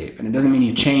landscape. And it doesn't mean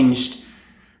you changed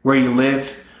where you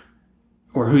live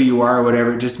or who you are or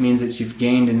whatever. It just means that you've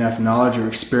gained enough knowledge or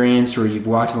experience, or you've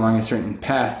walked along a certain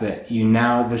path that you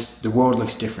now the world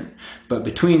looks different. But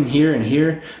between here and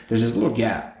here, there's this little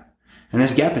gap. And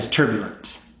this gap is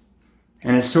turbulence.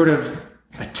 And it's sort of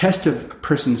a test of a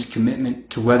person's commitment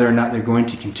to whether or not they're going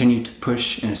to continue to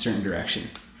push in a certain direction.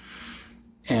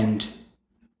 And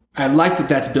I like that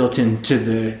that's built into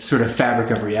the sort of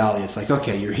fabric of reality. It's like,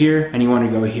 okay, you're here and you want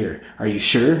to go here. Are you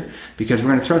sure? Because we're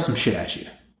going to throw some shit at you.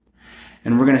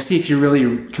 And we're going to see if you're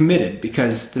really committed,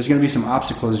 because there's going to be some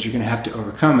obstacles that you're going to have to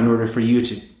overcome in order for you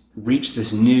to reach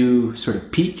this new sort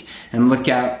of peak and look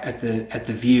out at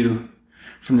the view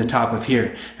from the top of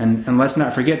here. And let's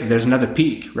not forget that there's another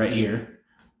peak right here.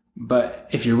 But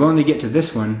if you're willing to get to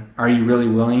this one, are you really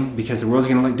willing? Because the world's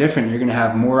going to look different. You're going to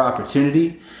have more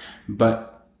opportunity,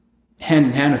 but hand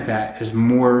in hand with that is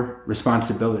more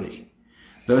responsibility.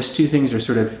 Those two things are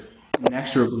sort of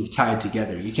inexorably tied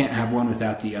together. You can't have one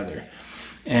without the other.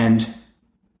 And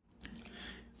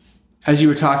as you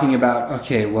were talking about,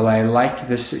 okay, well, I like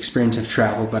this experience of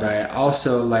travel, but I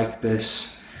also like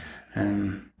this,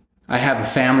 I have a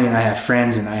family and I have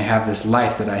friends and I have this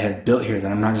life that I have built here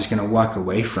that I'm not just going to walk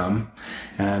away from.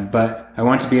 But I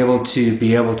want to be able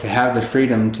to have the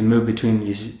freedom to move between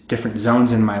these different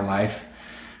zones in my life.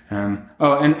 And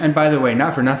by the way,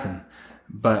 not for nothing,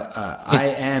 but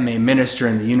I am a minister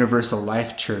in the Universal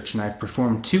Life Church, and I've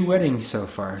performed 2 weddings so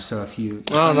far. So if you...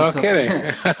 Oh, no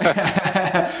kidding.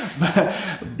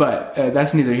 but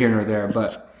that's neither here nor there.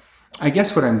 But I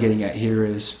guess what I'm getting at here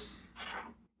is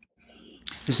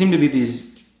there seem to be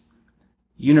these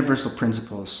universal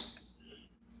principles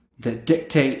that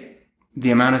dictate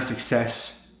the amount of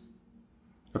success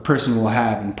a person will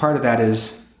have. And part of that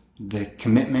is the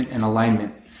commitment and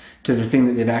alignment to the thing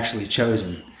that they've actually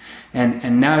chosen.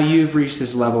 And now you've reached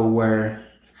this level where,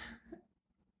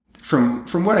 from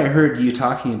what I heard you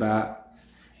talking about,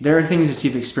 there are things that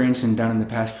you've experienced and done in the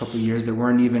past couple of years that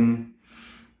weren't even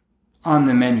on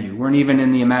the menu, weren't even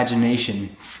in the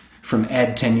imagination from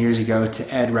Ed 10 years ago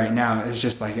to Ed right now. It was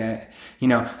just like, I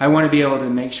want to be able to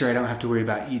make sure I don't have to worry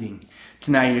about eating.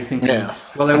 So now you're thinking,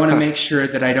 well, I want to make sure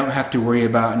that I don't have to worry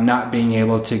about not being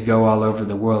able to go all over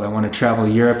the world. I want to travel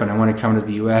Europe and I want to come to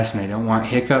the US and I don't want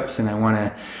hiccups and I want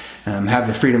to have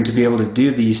the freedom to be able to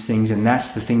do these things. And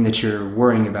that's the thing that you're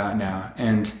worrying about now.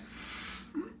 And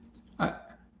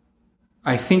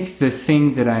I think the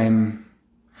thing that I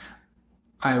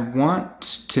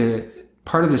want to,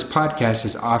 part of this podcast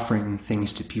is offering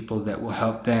things to people that will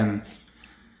help them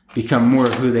become more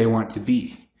of who they want to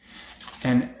be.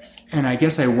 And I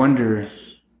guess I wonder,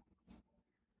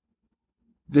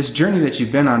 this journey that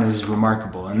you've been on is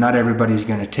remarkable, and not everybody's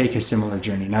going to take a similar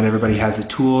journey. Not everybody has the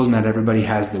tools, not everybody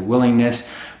has the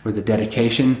willingness or the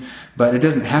dedication, but it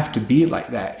doesn't have to be like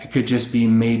that. It could just be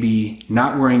maybe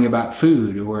not worrying about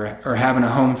food or having a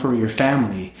home for your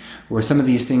family, or some of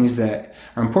these things that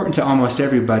are important to almost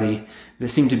everybody that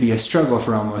seem to be a struggle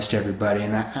for almost everybody.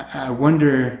 And I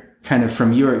wonder, kind of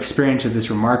from your experience of this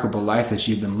remarkable life that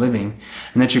you've been living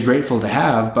and that you're grateful to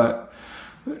have, but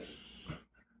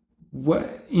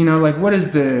what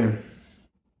is the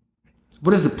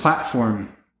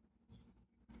platform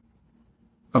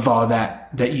of all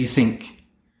that you think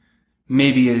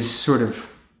maybe is sort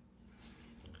of,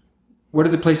 what are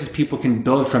the places people can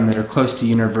build from that are close to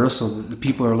universal, that the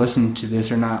people who are listening to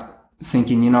this are not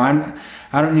thinking,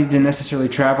 I don't need to necessarily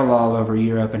travel all over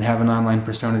Europe and have an online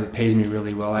persona that pays me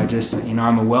really well. I just,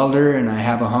 I'm a welder and I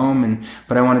have a home,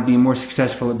 but I want to be more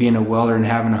successful at being a welder and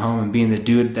having a home and being the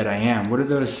dude that I am. What are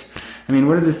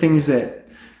the things that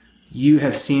you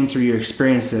have seen through your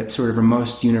experience that sort of are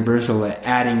most universal at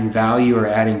adding value or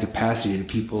adding capacity to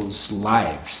people's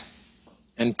lives?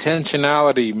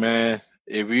 Intentionality, man.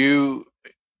 It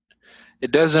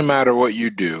doesn't matter what you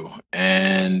do,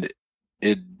 and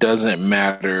it doesn't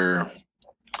matter.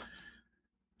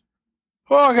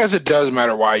 Well, I guess it does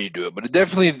matter why you do it, but it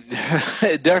definitely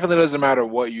doesn't matter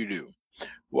what you do.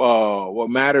 Well, what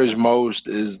matters most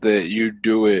is that you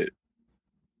do it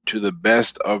to the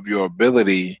best of your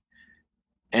ability,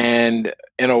 and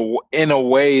in a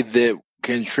way that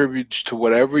contributes to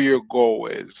whatever your goal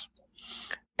is.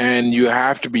 And you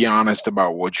have to be honest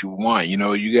about what you want. You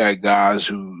got guys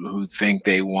who think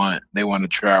they want to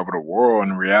travel the world,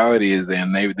 and the reality is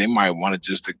they might want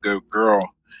just a good girl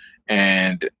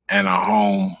and a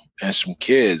home and some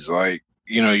kids. Like,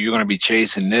 you're going to be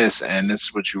chasing this, and this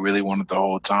is what you really wanted the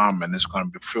whole time, and it's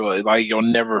going to feel like you'll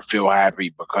never feel happy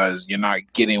because you're not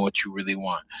getting what you really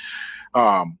want.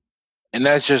 And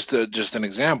that's just an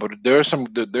example. There are some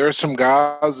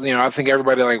guys, I think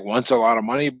everybody wants a lot of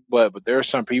money, but there are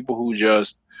some people who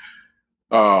just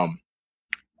are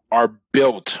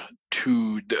built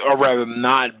or rather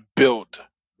not built,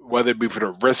 whether it be for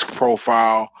the risk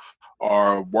profile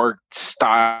or work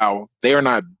style, they are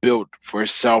not built for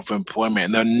self-employment,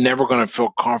 and they're never going to feel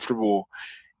comfortable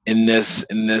in this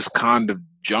kind of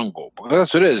jungle. Because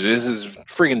that's what it is. This is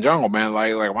freaking jungle, man.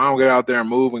 Like why don't get out there and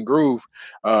move and groove?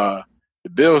 The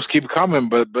bills keep coming,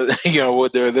 but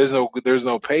there's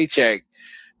no paycheck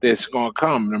that's gonna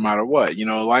come no matter what.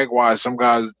 Likewise, some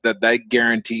guys that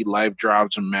guaranteed life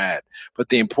drives them mad. But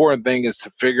the important thing is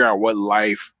to figure out what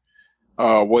life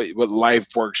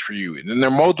works for you. And there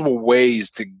are multiple ways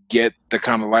to get the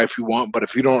kind of life you want, but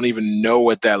if you don't even know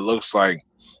what that looks like,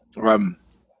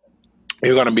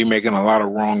 you're going to be making a lot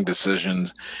of wrong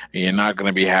decisions, and you're not going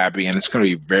to be happy, and it's going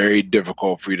to be very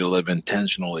difficult for you to live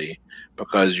intentionally,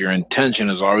 because your intention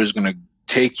is always going to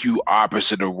take you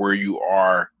opposite of where you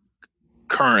are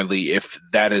currently, if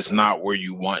that is not where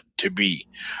you want to be.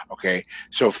 Okay,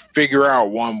 so figure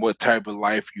out, one, what type of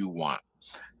life you want.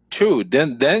 Two,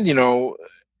 then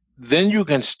you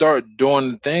can start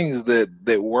doing things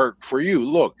that work for you.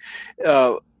 Look,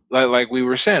 like we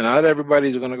were saying, not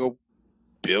everybody's going to go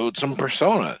build some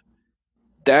persona.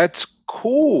 That's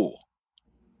cool.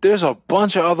 There's a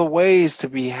bunch of other ways to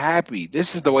be happy.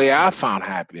 This is the way I found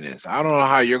happiness. I don't know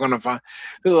how you're gonna find,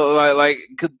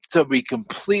 to be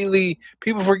completely.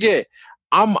 People forget.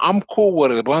 I'm cool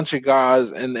with a bunch of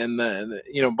guys and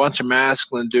the bunch of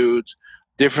masculine dudes,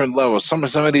 different levels. Some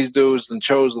of these dudes then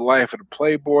chose the life of the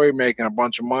playboy, making a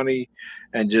bunch of money,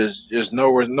 and just no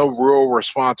real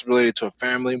responsibility to a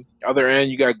family. Other end,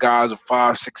 you got guys with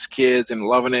 5, 6 kids and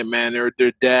loving it, man.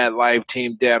 They're dad life,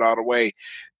 team dad all the way.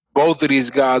 Both of these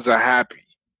guys are happy,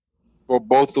 or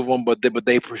both of them, but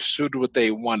they pursued what they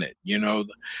wanted,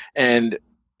 and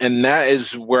that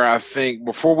is where I think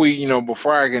before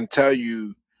I can tell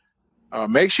you.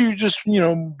 Make sure you just,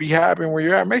 be happy where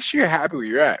you're at. Make sure you're happy where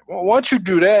you're at. Well, once you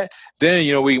do that,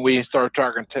 then, we start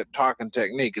talking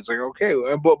technique. It's like, okay,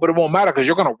 but it won't matter, because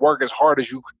you're going to work as hard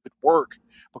as you could work,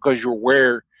 because you're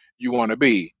where you want to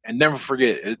be. And never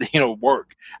forget,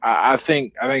 work. I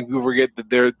think people forget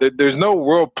that there's no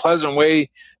real pleasant way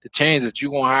to change that.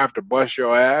 You're going to have to bust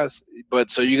your ass.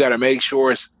 But so you got to make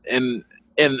sure it's in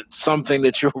something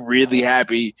that you're really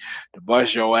happy to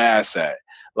bust your ass at.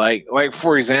 Like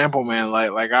for example, man,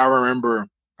 like I remember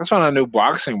that's when I knew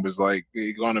boxing was like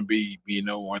going to be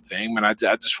no more thing. Man, I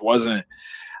just wasn't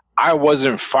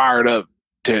fired up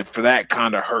for that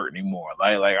kind of hurt anymore.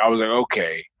 Like I was like,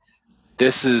 okay,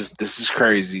 this is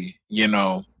crazy.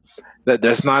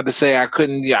 That's not to say I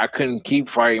couldn't keep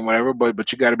fighting, whatever.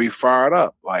 But you got to be fired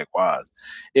up. Likewise,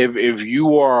 if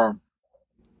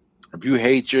you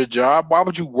hate your job, why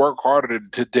would you work harder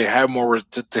to have more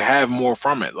to have more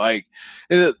from it? Like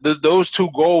those two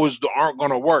goals aren't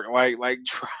going to work. Like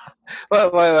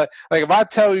if I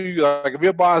tell you, like if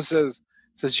your boss says,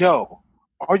 yo,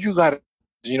 all you got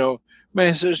to,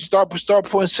 man, start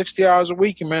putting 60 hours a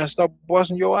week, and man, start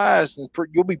busting your ass, and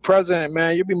you'll be president,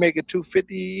 man. You'll be making $250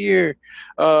 a year,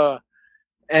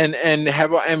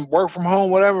 and work from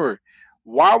home, whatever.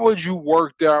 Why would you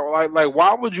work there? Like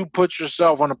why would you put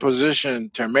yourself in a position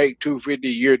to make $250 a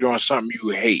year doing something you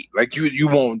hate? Like you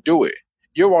won't do it.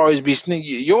 You'll always be sneaky.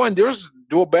 You'll do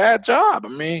a bad job. I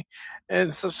mean,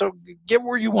 and so get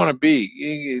where you want to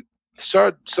be.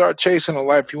 Start chasing the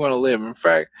life you want to live. In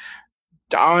fact,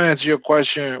 I'll answer your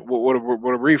question with a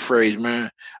rephrase, man.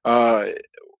 I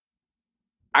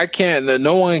can't.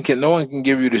 No one can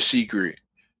give you the secret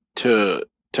to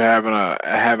having a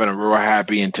real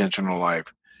happy, intentional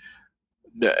life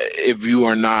if you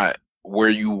are not where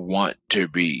you want to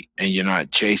be and you're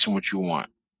not chasing what you want.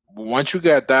 Once you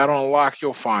got that on lock,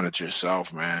 you'll find it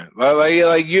yourself, man.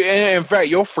 Like you. In fact,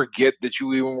 you'll forget that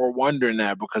you even were wondering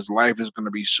that, because life is going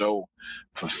to be so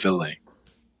fulfilling.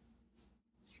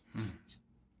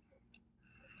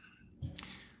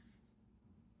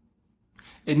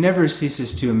 It never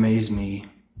ceases to amaze me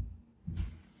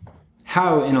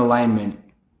how in alignment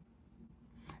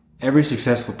every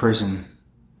successful person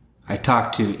I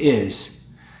talk to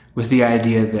is with the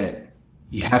idea that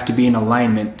you have to be in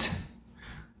alignment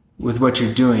with what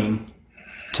you're doing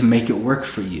to make it work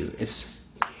for you.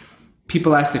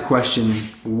 People ask the question,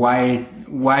 why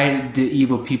do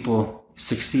evil people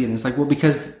succeed? And it's like, well,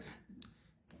 because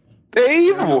they're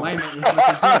evil. They're in alignment with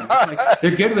what they're doing. It's like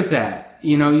they're good with that,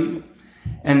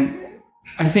 and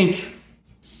I think,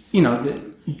 the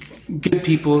good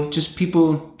people,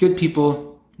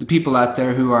 the people out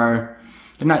there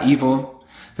they're not evil,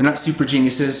 they're not super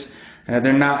geniuses,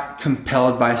 they're not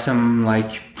compelled by some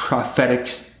like prophetic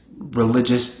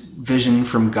religious vision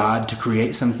from God to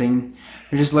create something.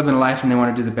 They're just living life, and they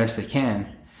want to do the best they can.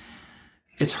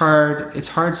 it's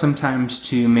hard sometimes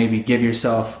to maybe give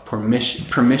yourself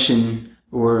permission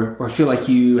or feel like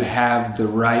you have the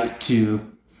right to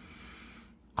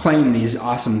claim these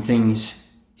awesome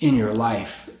things in your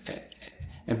life.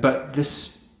 But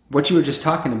this, what you were just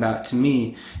talking about, to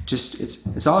me, just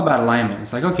it's all about alignment.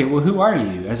 It's like, okay, well, who are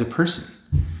you as a person?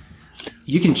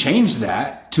 You can change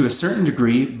that to a certain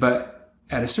degree, but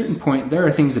at a certain point, there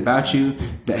are things about you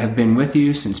that have been with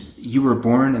you since you were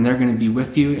born, and they're going to be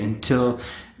with you until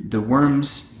the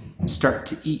worms start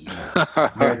to eat you.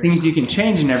 There are things you can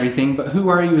change and everything, but who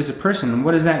are you as a person? And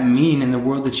what does that mean in the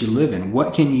world that you live in?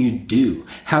 What can you do?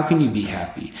 How can you be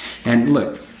happy? And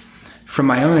look, from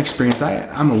my own experience,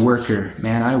 I'm a worker,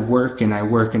 man. I work and I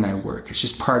work and I work. It's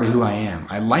just part of who I am.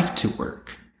 I like to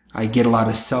work. I get a lot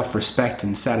of self-respect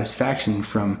and satisfaction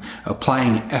from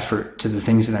applying effort to the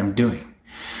things that I'm doing.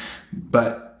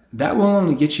 But that will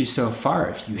only get you so far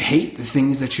if you hate the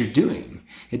things that you're doing.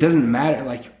 It doesn't matter.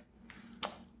 Like,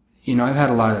 I've had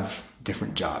a lot of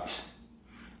different jobs,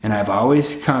 and I've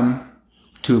always come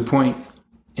to a point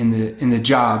in the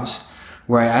jobs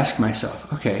where I ask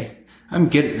myself, okay, I'm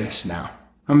good at this now.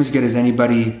 I'm as good as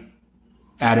anybody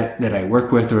at it that I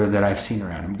work with or that I've seen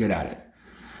around. I'm good at it.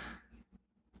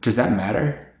 Does that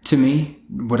matter to me?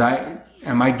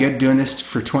 Am I good doing this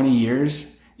for 20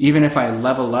 years? Even if I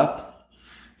level up,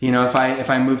 if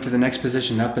I move to the next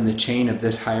position up in the chain of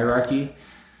this hierarchy,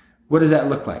 what does that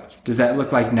look like? Does that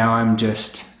look like now I'm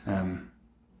just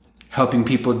helping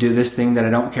people do this thing that I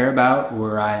don't care about,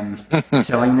 or I'm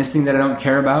selling this thing that I don't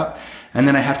care about, and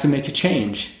then I have to make a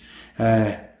change?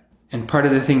 And part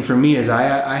of the thing for me is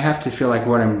I have to feel like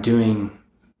what I'm doing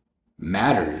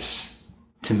matters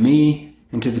to me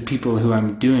and to the people who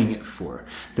I'm doing it for.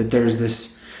 That there's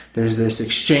this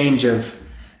exchange of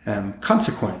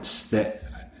consequence, that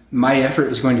my effort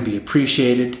is going to be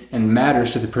appreciated and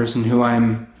matters to the person who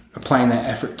I'm applying that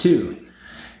effort to.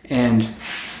 And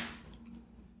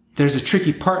there's a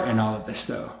tricky part in all of this,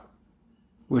 though,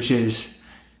 which is,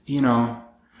 the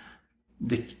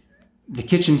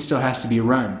kitchen still has to be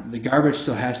run. The garbage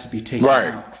still has to be taken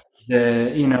out.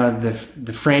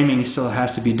 The framing still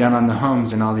has to be done on the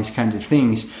homes and all these kinds of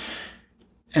things.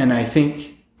 And I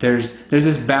think there's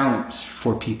this balance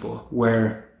for people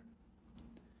where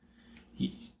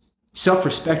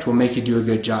self-respect will make you do a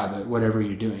good job at whatever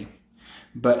you're doing.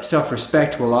 But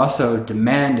self-respect will also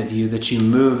demand of you that you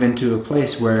move into a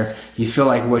place where you feel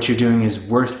like what you're doing is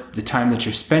worth the time that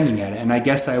you're spending at it. And I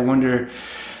guess I wonder,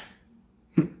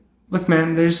 look,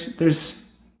 man, there's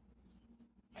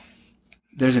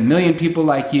a million people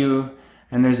like you,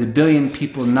 and there's a billion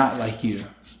people not like you,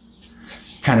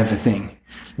 kind of a thing.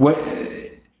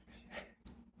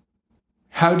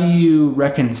 How do you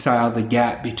reconcile the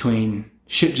gap between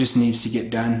shit just needs to get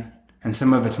done and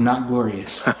some of it's not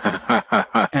glorious,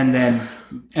 and then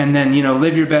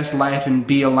live your best life and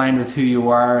be aligned with who you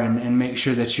are, and make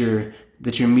sure that you're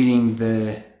meeting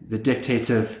the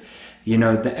dictates of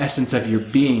the essence of your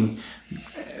being?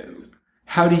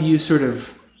 How do you sort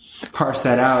of parse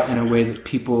that out in a way that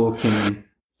people can,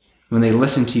 when they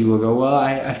listen to you, will go, well,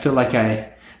 I feel like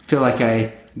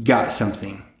I got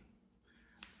something.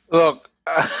 Look,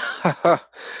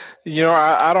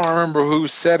 I don't remember who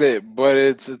said it, but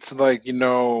it's like,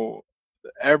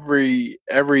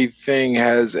 everything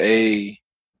has a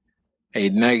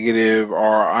negative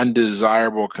or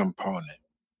undesirable component.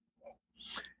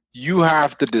 You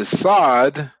have to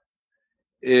decide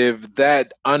if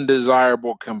that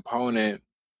undesirable component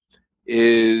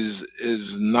is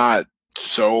not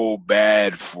so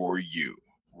bad for you,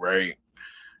 right?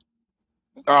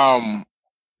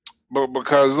 But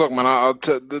because look, man,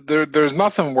 there's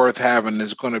nothing worth having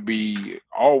that's going to be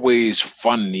always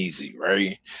fun and easy,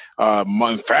 right?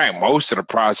 In fact, most of the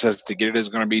process to get it is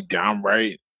going to be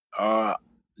downright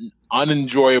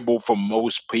unenjoyable for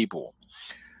most people.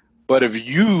 But if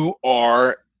you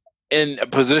are in a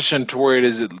position to where it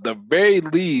is at the very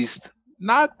least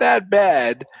not that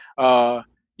bad,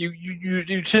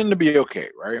 you tend to be okay,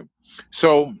 right?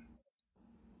 So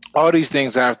all these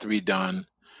things have to be done.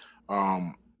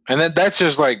 And that's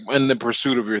just like in the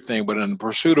pursuit of your thing, but in the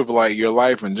pursuit of like your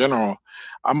life in general,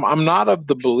 I'm not of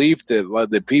the belief that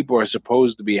like that people are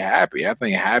supposed to be happy. I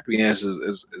think happiness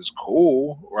is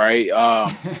cool, right?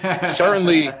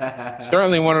 Certainly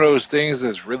one of those things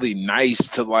that's really nice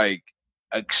to like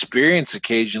experience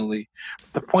occasionally.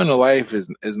 But the point of life is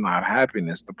not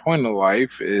happiness. The point of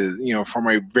life is,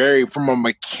 from a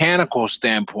mechanical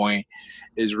standpoint,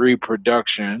 is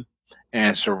reproduction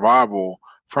and survival.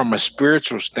 From a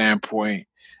spiritual standpoint,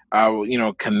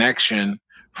 connection.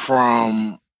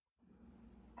 From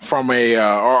from a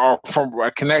or from a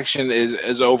connection is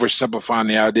oversimplifying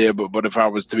the idea, but if I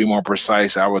was to be more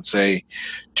precise, I would say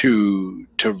to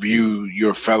view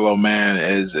your fellow man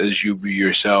as you view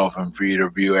yourself, and for you to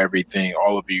view everything,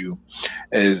 all of you,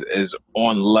 as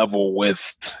on level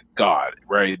with God,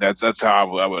 right? That's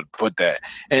how I would put that.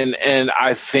 And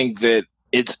I think that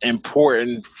it's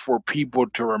important for people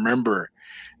to remember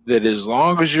that as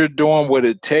long as you're doing what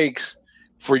it takes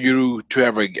for you to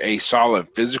have a solid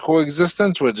physical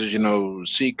existence, which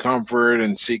is, seek comfort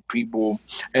and seek people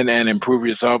and improve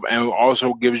yourself, and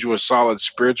also gives you a solid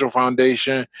spiritual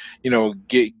foundation,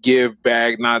 give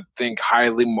back, not think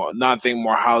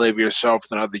more highly of yourself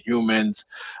than other humans,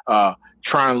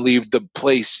 try and leave the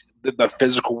place, the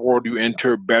physical world you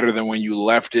enter, better than when you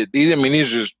left it. These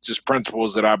are just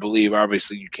principles that I believe.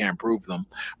 Obviously, you can't prove them,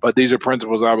 but these are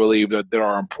principles I believe that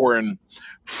are important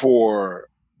for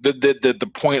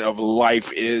the point of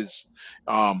life is.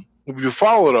 If you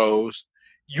follow those,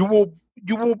 you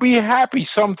will be happy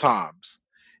sometimes.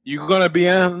 You're gonna be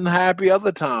unhappy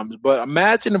other times. But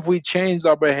imagine if we changed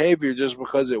our behavior just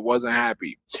because it wasn't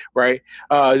happy, right?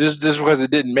 Just because it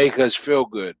didn't make us feel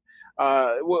good.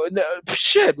 Well, no,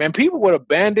 shit, man, people would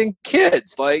abandon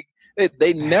kids. Like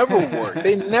they never work.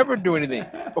 They never do anything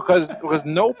because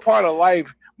no part of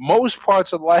life, most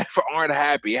parts of life aren't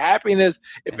happy. Happiness,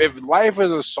 if life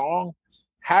is a song,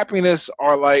 happiness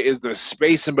is the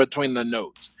space in between the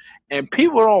notes. And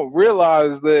people don't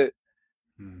realize that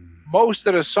most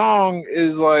of the song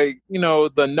is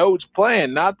the notes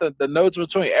playing, not the notes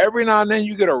between. Every now and then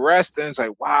you get arrested and it's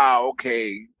like, wow,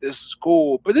 okay, this is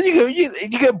cool. But then you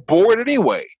get bored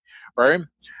anyway, right?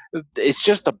 It's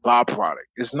just a byproduct.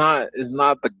 It's not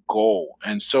the goal.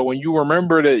 And so when you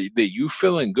remember that you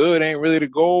feeling good ain't really the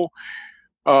goal,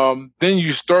 then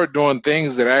you start doing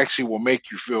things that actually will make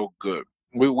you feel good.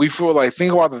 We feel like,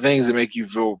 think about the things that make you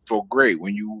feel great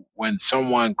when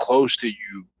someone close to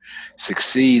you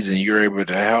succeeds and you're able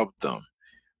to help them,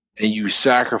 and you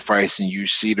sacrifice and you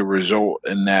see the result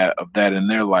in that in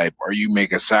their life, or you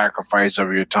make a sacrifice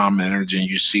of your time and energy and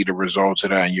you see the results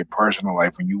of that in your personal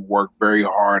life, when you work very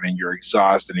hard and you're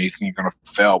exhausted and you think you're going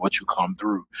to fail but you come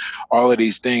through. All of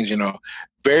these things,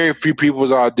 very few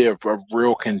people's out there for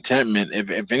real contentment,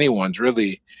 if anyone's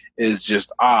really, is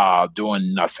just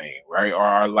doing nothing, right? Or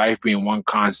our life being one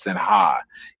constant high.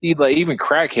 Even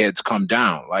crackheads come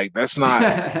down. Like, that's not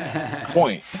the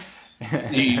point.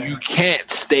 You can't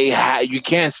stay high. You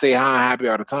can't stay high and happy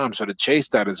all the time. So to chase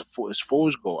that is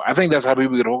fool's gold. I think that's how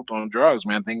people get hooked on drugs,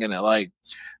 man. Thinking that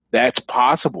that's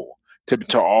possible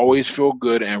to always feel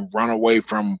good and run away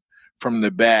from the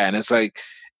bad. And it's like,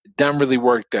 it doesn't really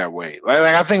work that way. Like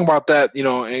I think about that,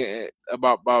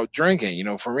 about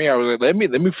drinking. For me, I was like, let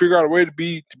me figure out a way to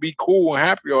be cool and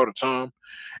happy all the time.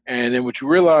 And then what you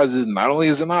realize is, not only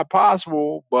is it not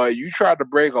possible, but you try to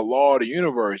break a law of the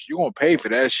universe, you're going to pay for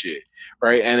that shit,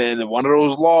 right? And then one of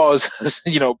those laws is,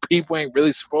 people ain't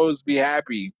really supposed to be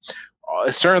happy.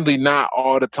 Certainly not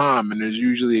all the time, and there's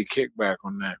usually a kickback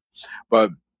on that. But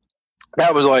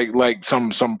that was like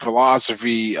some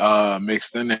philosophy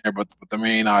mixed in there. But the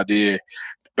main idea,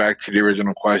 back to the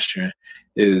original question,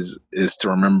 is to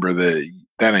remember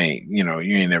that ain't,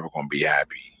 you ain't never going to be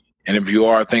happy. And if you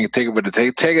are, take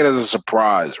it as a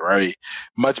surprise, right?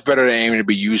 Much better to aim to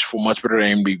be useful, much better to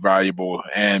aim to be valuable,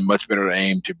 and much better to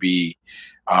aim to be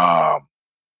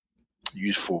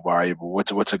useful, valuable.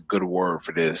 What's a good word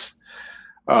for this?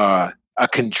 A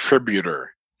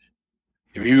contributor.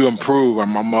 If you improve,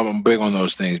 I'm big on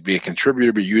those things. Be a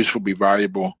contributor, be useful, be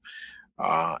valuable.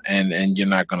 And you're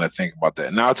not going to think about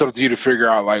that. Now it's up to you to figure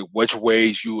out which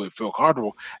ways you would feel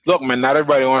comfortable. Look, man, not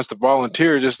everybody wants to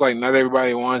volunteer, just like not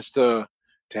everybody wants to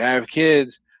have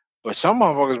kids. But some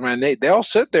motherfuckers, man, they'll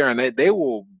sit there and they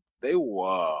will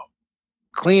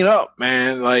clean up,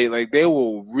 man. Like they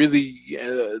will really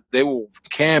they will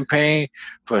campaign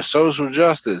for social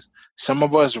justice. Some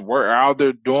of us are out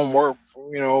there doing work,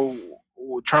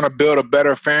 trying to build a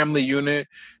better family unit,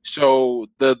 so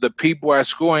the people at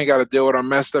school ain't got to deal with our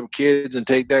messed up kids and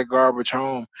take that garbage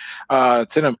home to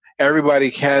them. Everybody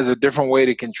has a different way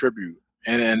to contribute,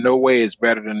 and no way is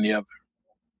better than the other.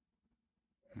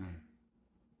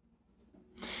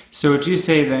 So would you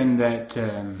say then that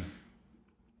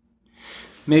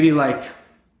maybe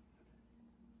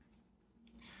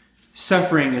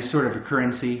suffering is sort of a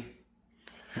currency?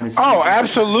 Oh,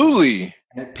 absolutely.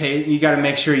 You got to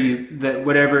make sure that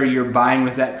whatever you're buying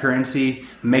with that currency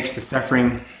makes the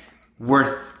suffering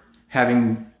worth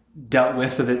having dealt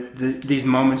with, so that these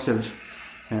moments of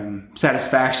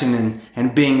satisfaction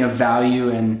and being of value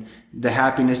and the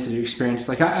happiness that you experience.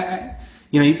 Like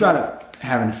you brought up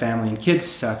having a family, and kids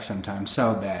suck sometimes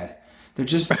so bad.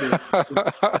 As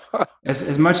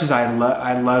much as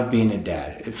I love being a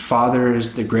dad. Father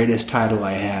is the greatest title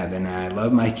I have, and I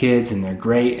love my kids, and they're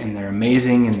great, and they're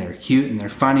amazing, and they're cute, and they're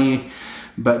funny,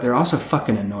 but they're also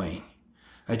fucking annoying.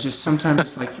 I just sometimes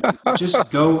it's like,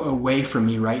 just go away from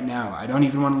me right now. I don't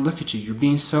even want to look at you. You're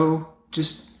being so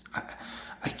just.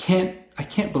 I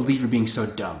can't believe you're being so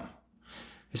dumb.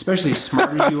 Especially as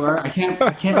smart as you are, I can't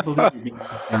believe you're being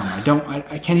so dumb.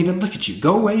 I can't even look at you.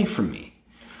 Go away from me.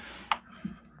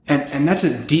 And that's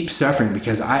a deep suffering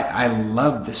because I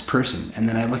love this person, and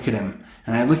then I look at him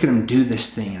and I look at him do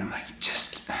this thing, and I'm like,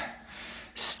 just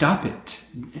stop it.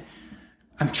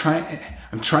 I'm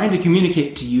trying to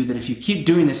communicate to you that if you keep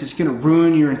doing this, it's going to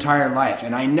ruin your entire life.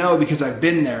 And I know because I've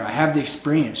been there. I have the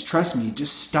experience. Trust me.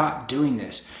 Just stop doing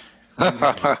this.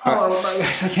 Oh my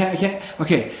gosh, I can't.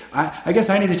 Okay, I guess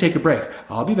I need to take a break.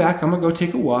 I'll be back. I'm going to go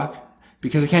take a walk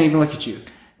because I can't even look at you.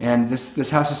 And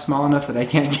this house is small enough that I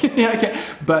can't get. I can't.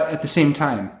 But at the same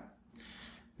time,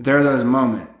 there are those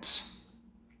moments.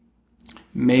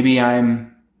 Maybe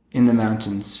I'm in the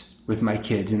mountains with my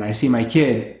kids, and I see my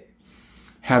kid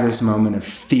have this moment of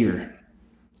fear.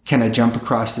 Can I jump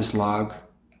across this log?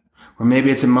 Or maybe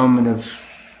it's a moment of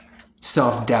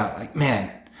self-doubt, like,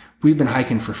 man, we've been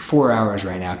hiking for 4 hours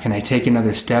right now. Can I take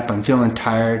another step? I'm feeling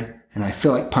tired, and I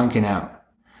feel like punking out.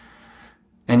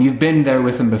 And you've been there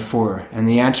with them before, and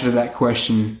the answer to that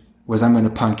question was, I'm going to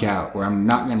punk out, or I'm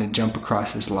not going to jump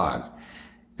across this log.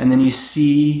 And then you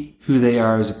see who they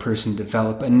are as a person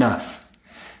develop enough.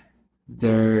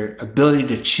 Their ability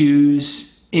to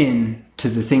choose in to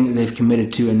the thing that they've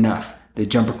committed to enough. They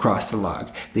jump across the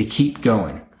log. They keep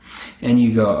going. And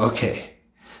you go, okay,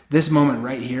 this moment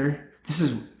right here, this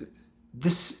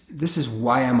is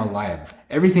why I'm alive.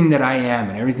 Everything that I am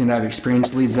and everything that I've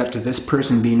experienced leads up to this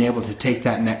person being able to take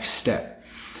that next step.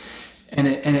 And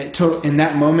in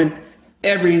that moment,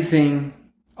 everything,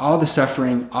 all the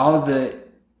suffering, all the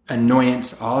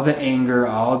annoyance, all the anger,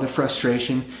 all the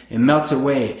frustration, it melts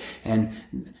away, and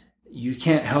you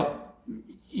can't help.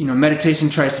 Meditation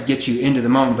tries to get you into the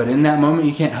moment, but in that moment,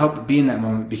 you can't help but be in that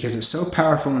moment because it's so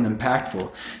powerful and impactful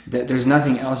that there's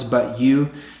nothing else but you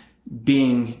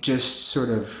being just sort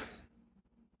of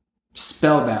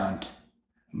spellbound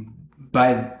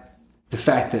by the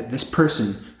fact that this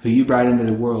person who you brought into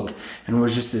the world and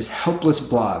was just this helpless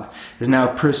blob is now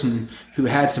a person who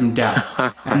had some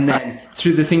doubt, and then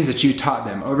through the things that you taught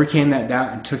them, overcame that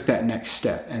doubt and took that next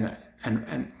step.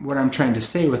 And what I'm trying to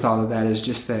say with all of that is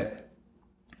just that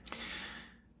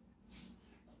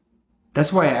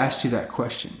that's why I asked you that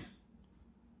question.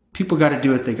 People got to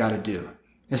do what they got to do.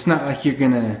 It's not like you're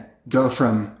going to go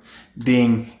from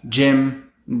being Jim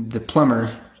the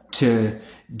plumber to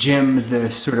Jim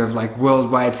the sort of like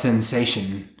worldwide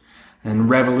sensation and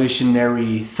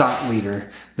revolutionary thought leader.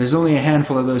 There's only a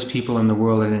handful of those people in the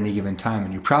world at any given time,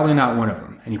 and you're probably not one of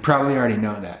them, and you probably already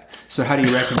know that. So how do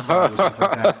you reconcile yourself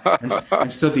with that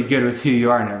and still be good with who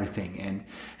you are and everything?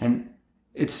 And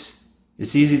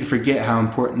it's easy to forget how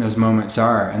important those moments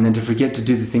are, and then to forget to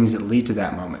do the things that lead to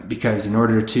that moment. Because in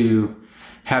order to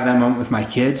have that moment with my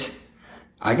kids,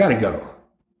 I got to go.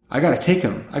 I got to take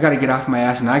them. I got to get off my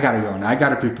ass, and I got to go, and I got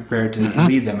to be prepared to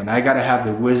lead them, and I got to have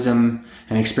the wisdom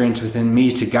and experience within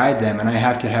me to guide them, and I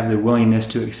have to have the willingness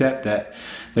to accept that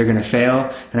they're going to fail,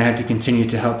 and I have to continue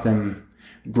to help them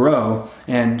grow.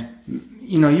 And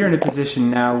you're in a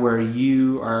position now where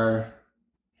you are,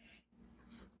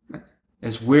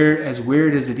 as weird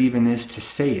as it even is to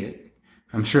say it,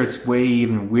 I'm sure it's way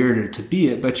even weirder to be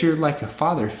it, but you're like a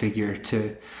father figure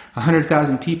to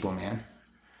 100,000 people, man.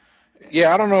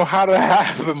 Yeah, I don't know how that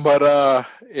happened, but I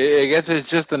guess it's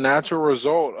just a natural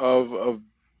result of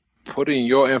putting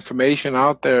your information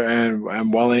out there and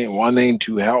wanting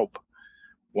to help,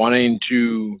 wanting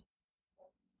to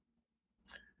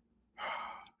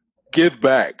give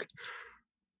back.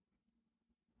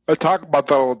 I talk about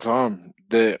that all the time.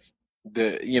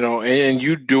 And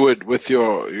you do it with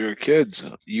your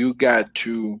kids. You got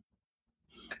to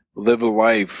live a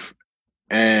life,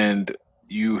 and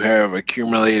you have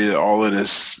accumulated all of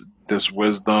this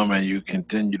wisdom, and you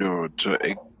continue to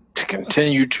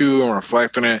continue to and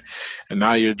reflect on it. And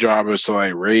now your job is to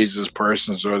like raise this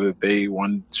person so that they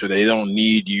don't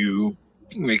need you.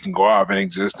 They can go out and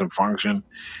exist and function.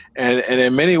 And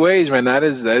in many ways, man,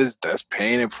 that's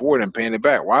paying it forward and paying it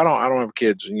back. Well, I don't have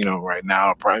kids, right now.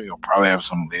 I'll probably have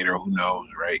some later. Who knows,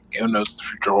 right? Who knows what the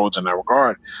future holds in that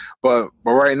regard. But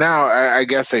right now, I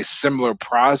guess a similar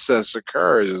process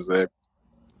occurs, is that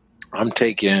I'm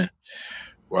taking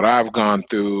what I've gone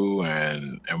through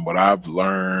and what I've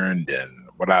learned and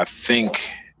what I think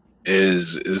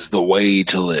is the way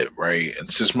to live, right?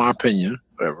 It's just my opinion,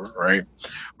 whatever, right?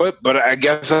 But I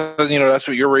guess that's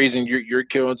what you're raising your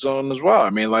kids on as well. I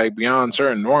mean, like beyond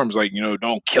certain norms, like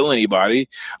don't kill anybody.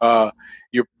 Uh,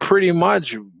 you're pretty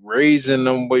much raising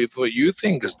them with what you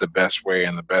think is the best way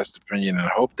and the best opinion, and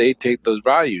hope they take those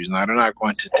values. Now they're not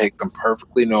going to take them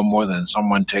perfectly, no more than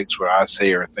someone takes what I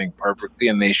say or think perfectly,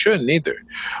 and they shouldn't either.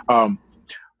 Um,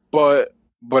 but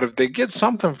but if they get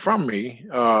something from me,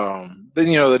 then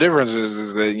the difference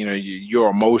is that your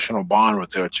emotional bond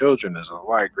with their children is a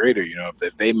lot greater.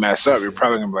 If they mess For up, you're sure.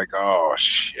 probably gonna be like, oh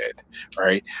shit,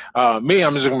 right? Me,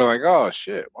 I'm just gonna be like, oh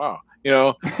shit, wow.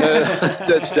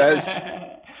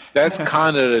 That's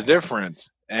kind of the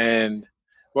difference. And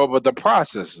well, but the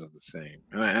process is the same,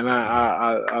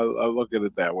 Yeah. I look at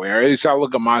it that way. Or at least I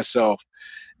look at myself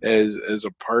as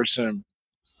a person.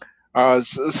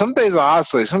 Some days I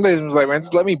oscillate. Some days I'm like, man,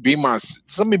 just let me be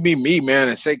me, man,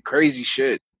 and say crazy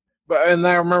shit. And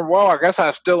I remember, well, I guess I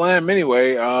still am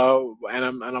anyway. And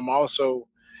I'm also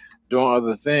doing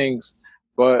other things.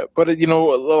 But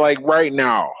like right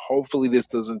now, hopefully this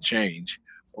doesn't change.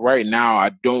 Right now,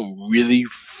 I don't really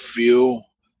feel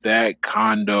that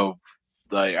kind of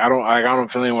like I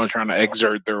don't feel anyone trying to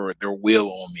exert their will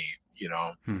on me.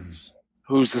 Hmm.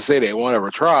 Who's to say they won't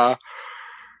ever try?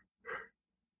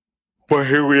 But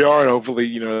here we are, and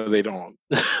hopefully, they don't.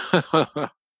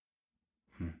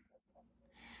 Hmm.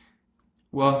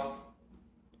 Well,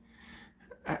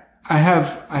 I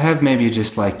have maybe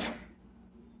just like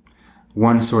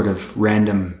one sort of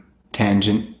random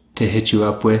tangent to hit you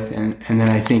up with, and then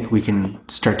I think we can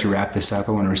start to wrap this up.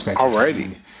 I want to respect your time.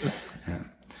 Alrighty. And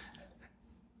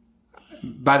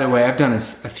by the way, I've done a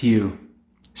few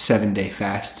 7-day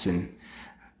fasts, and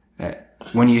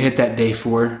when you hit that day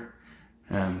 4,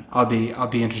 I'll be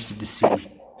interested to see what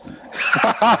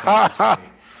that does for you.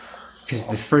 Because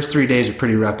the first 3 days are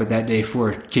pretty rough, but that day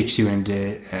 4 kicks you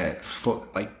into full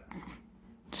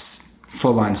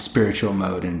on spiritual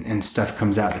mode, and stuff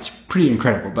comes out that's pretty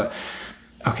incredible. But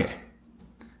okay,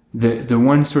 the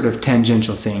one sort of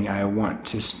tangential thing I want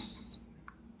to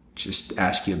just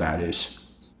ask you about is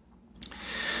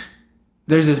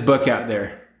there's this book out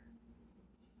there.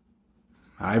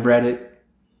 I've read it.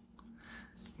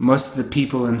 Most of the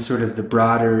people in sort of the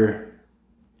broader,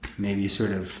 maybe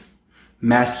sort of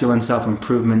masculine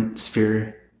self-improvement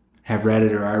sphere have read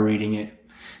it or are reading it.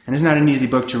 And it's not an easy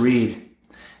book to read.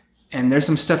 And there's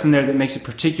some stuff in there that makes it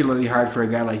particularly hard for a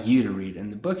guy like you to read.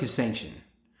 And the book is Sanction.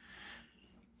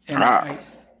 And Ah,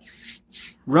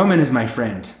 Roman is my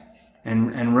friend.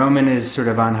 And Roman is sort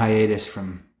of on hiatus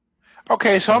from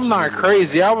okay, so I'm social not media and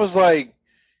crazy. I whatnot. was like,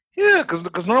 yeah,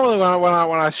 because normally when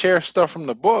I share stuff from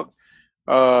the book,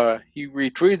 he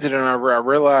retweets it, and I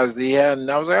realized he hadn't.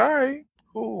 I was like, all right,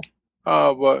 cool.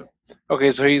 But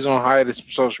okay, so he's on hiatus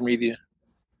from social media.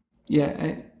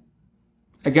 Yeah,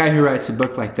 a guy who writes a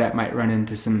book like that might run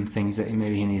into some things that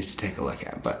maybe he needs to take a look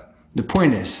at. But the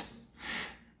point is,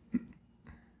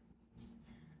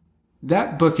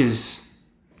 that book is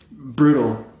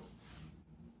brutal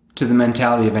to the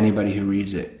mentality of anybody who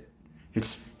reads it.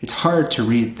 It's hard to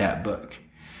read that book.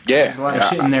 Yeah, There's a lot of yeah.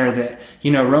 shit in there that,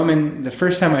 Roman, the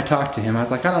first time I talked to him, I was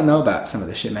like, I don't know about some of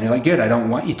the shit, man. You're like, good, I don't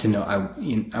want you to know. I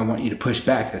want you to push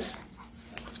back. That's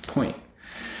the point.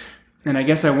 And I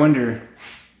guess I wonder,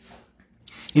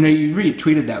 you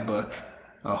retweeted that book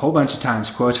a whole bunch of times,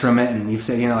 quotes from it, and you've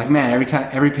said, like, man,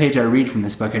 every page I read from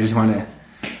this book, I just want to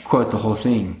quote the whole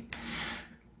thing.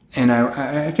 And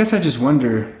I guess I just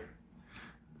wonder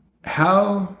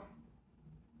how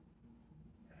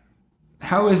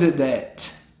is it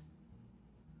that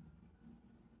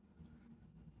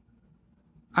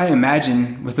I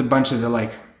imagine with a bunch of the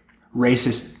like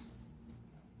racist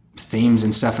themes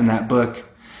and stuff in that book,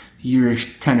 you're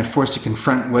kind of forced to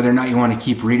confront whether or not you want to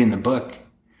keep reading the book.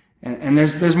 And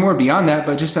there's more beyond that,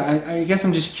 but just I guess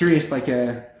I'm just curious, like,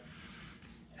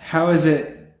 how is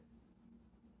it?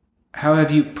 How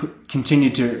have you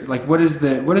continued to like? What is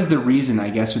the reason, I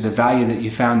guess, or the value that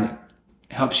you found that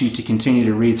helps you to continue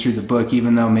to read through the book,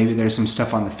 even though maybe there's some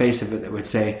stuff on the face of it that would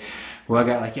say, well, a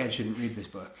guy like Ed shouldn't read this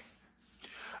book.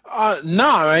 No,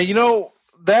 man.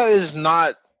 That is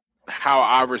not how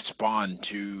I respond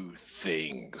to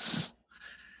things.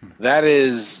 That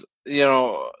is,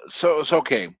 so it's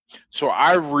okay. So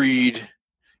I read.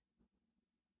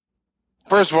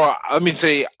 First of all, let me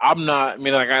say I'm not. I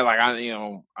mean,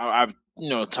 I've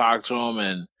talked to him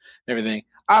and everything.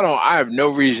 I have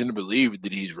no reason to believe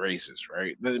that he's racist,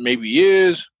 right? Maybe he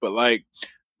is, but like,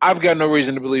 I've got no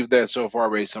reason to believe that so far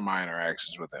based on my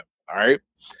interactions with him. All right.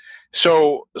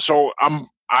 So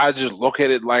I just look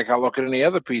at it like I look at any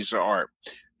other piece of art.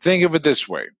 Think of it this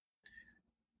way.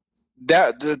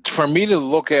 for me to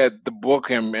look at the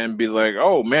book and be like,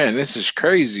 oh man, this is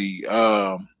crazy.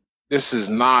 This is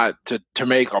not to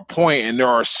make a point, and there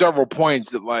are several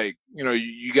points that, like,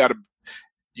 you gotta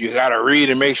read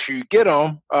and make sure you get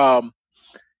them.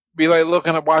 Be like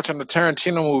looking at watching the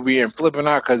Tarantino movie and flipping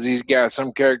out because he's got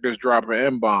some characters dropping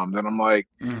M-bombs, and I'm like,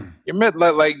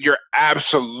 you're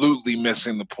absolutely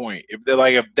missing the point.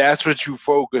 If that's what you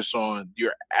focus on,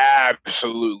 you're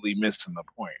absolutely missing the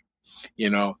point.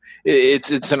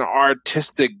 It's an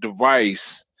artistic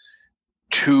device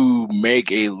to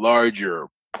make a larger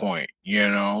point.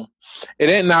 It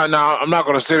ain't now. I'm not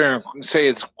going to sit there and say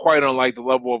it's quite unlike the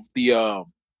level of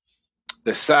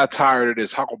the satire that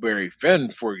is Huckleberry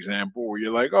Finn, for example, where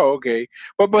you're like, oh, okay.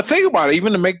 But think about it,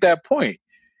 even to make that point.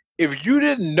 If you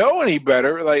didn't know any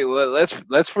better, like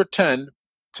let's pretend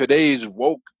today's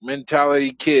woke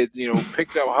mentality kids,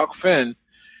 picked up Huck Finn,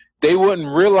 they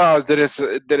wouldn't realize that it's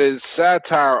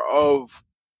satire of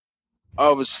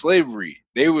slavery.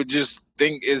 They would just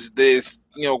think is this,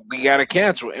 we gotta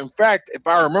cancel. In fact, if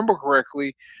I remember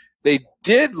correctly, they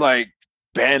did like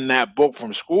ban that book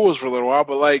from schools for a little while,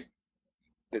 but like,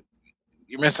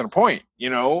 you're missing a point,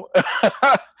 And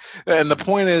the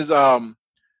point is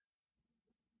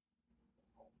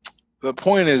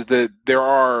that there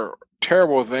are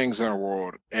terrible things in the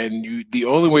world, and the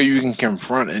only way you can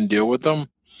confront and deal with them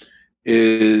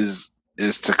is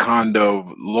to kind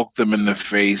of look them in the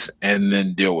face and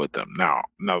then deal with them. Now,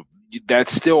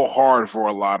 that's still hard for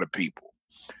a lot of people.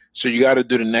 So you got to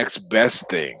do the next best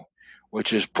thing,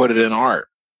 which is put it in art.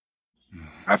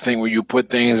 I think when you put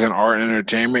things in art and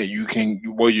entertainment, you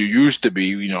used to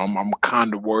be, I'm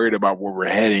kind of worried about where we're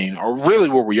heading, or really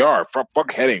where we are.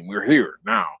 Fuck heading. We're here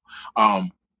now.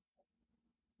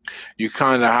 You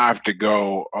kind of have to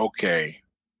go, okay,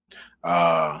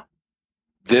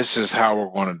 this is how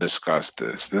we're going to discuss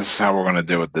this. This is how we're going to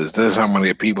deal with this. This is how I'm going to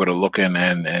get people to look in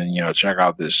and check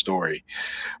out this story.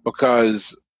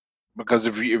 Because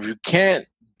if you can't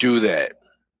do that,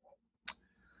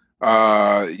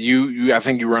 I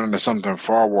think you run into something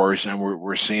far worse, and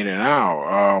we're seeing it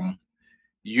now.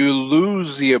 You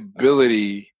lose the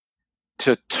ability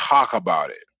to talk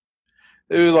about it.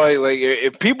 Like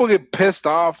if people get pissed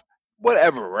off,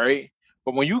 whatever, right?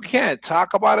 But when you can't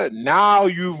talk about it, now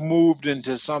you've moved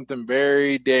into something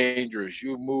very dangerous.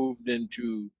 You've moved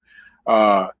into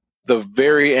the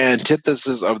very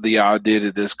antithesis of the idea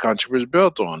that this country was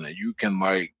built on. That you can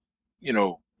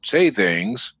say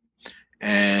things.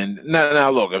 And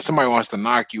now look, if somebody wants to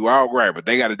knock you out, right, but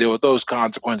they got to deal with those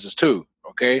consequences too.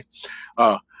 Okay.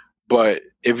 But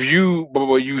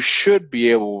you should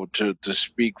be able to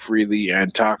speak freely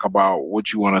and talk about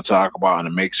what you want to talk about and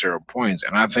to make certain points.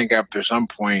 And I think after some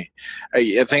point,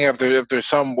 if there's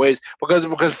some ways, because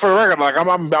for the record, like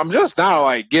I'm just now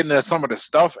like getting at some of the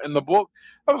stuff in the book.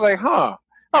 I was like, huh.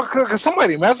 Oh, because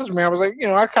somebody messaged me. I was like,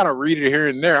 I kind of read it here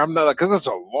and there. I'm not like, because it's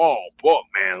a long book,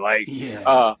 man. Like,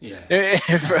 yeah.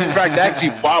 In fact, I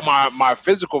actually bought my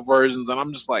physical versions, and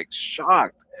I'm just like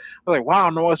shocked. I'm like, wow,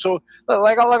 no. So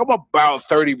like I'm about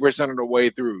 30% of the way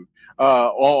through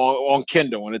on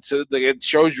Kindle, and it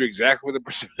shows you exactly what the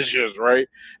percentage is, right?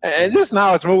 And just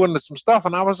now it's moving to some stuff,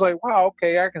 and I was like, wow,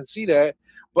 okay, I can see that.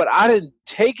 But I didn't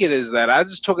take it as that. I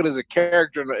just took it as a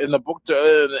character in the book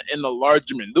in the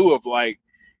larger milieu of like,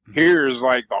 here's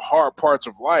like the hard parts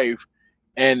of life,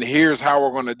 and here's how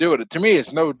we're going to do it. To me,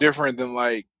 it's no different than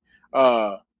like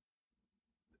the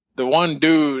one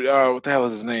dude, what the hell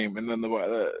is his name? And then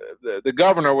the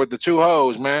governor with the two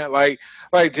hoes, man. Like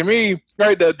to me,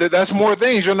 right? That's more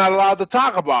things you're not allowed to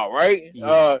talk about, right?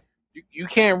 Yeah. You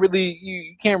can't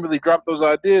really drop those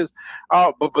ideas.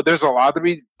 But there's a lot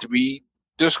to be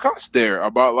discussed there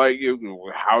about like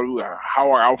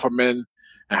how are alpha men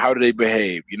and how do they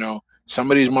behave?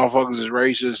 Some of these motherfuckers is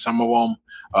racist. Some of them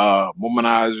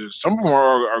womanizers. Some of them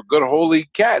are good holy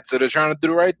cats that are trying to do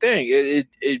the right thing.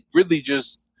 It really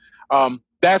just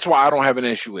that's why I don't have an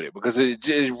issue with it, because it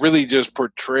really just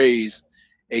portrays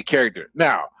a character.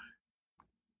 Now,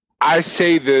 I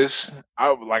say this,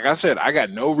 like I said, I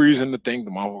got no reason to think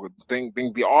the motherfucker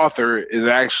think the author is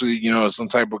actually some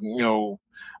type of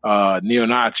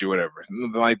neo-Nazi or whatever,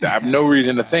 something like that. I have no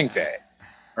reason to think that.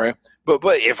 Right, but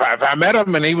if I met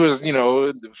him and he was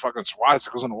fucking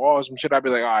swastikas on the wall or some shit, I'd be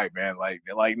like, all right, man, like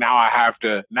now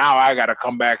I gotta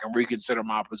come back and reconsider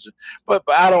my position. But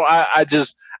I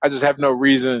just have no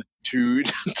reason to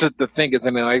think it's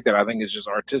anything like that. I think it's just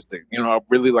artistic.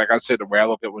 Really, like I said, the way I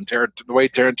look at the way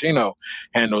Tarantino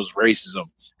handles racism,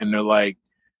 and they're like,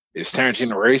 is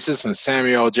Tarantino racist? And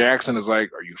Samuel L. Jackson is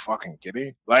like, are you fucking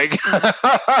kidding? Like,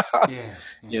 yeah.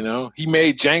 He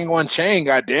made Django Unchained.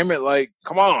 God damn it! Like,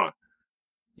 come on.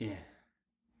 Yeah.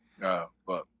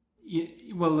 But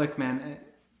Well, look, man,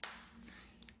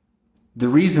 the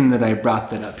reason that I brought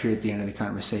that up here at the end of the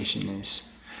conversation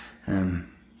is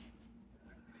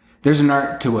there's an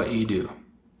art to what you do.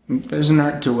 There's an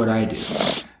art to what I do.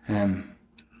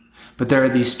 But there are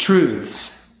these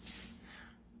truths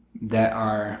that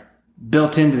are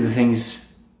built into the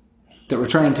things that we're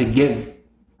trying to give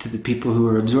to the people who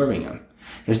are absorbing them.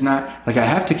 It's not like I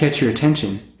have to catch your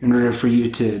attention in order for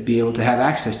you to be able to have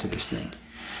access to this thing.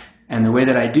 And the way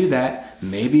that I do that,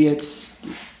 maybe it's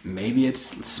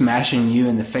smashing you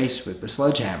in the face with the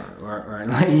sledgehammer, or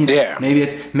maybe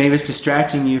it's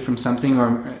distracting you from something.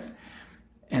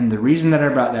 And the reason that I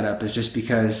brought that up is just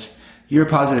because you're a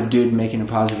positive dude making a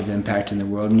positive impact in the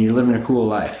world, and you're living a cool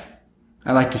life.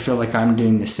 I like to feel like I'm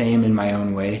doing the same in my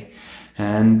own way.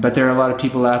 But there are a lot of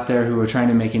people out there who are trying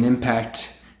to make an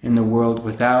impact in the world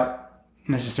without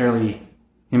necessarily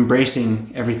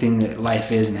embracing everything that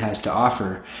life is and has to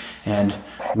offer. And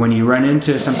when you run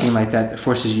into something like that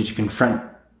forces you to confront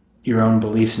your own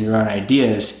beliefs and your own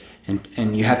ideas,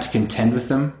 and you have to contend with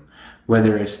them,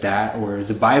 whether it's that or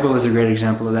the Bible is a great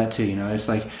example of that too. It's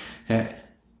like,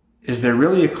 is there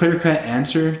really a clear-cut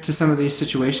answer to some of these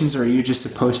situations, or are you just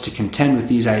supposed to contend with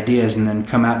these ideas and then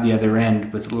come out the other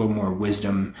end with a little more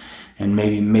wisdom and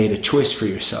maybe made a choice for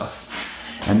yourself?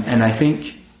 And I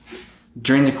think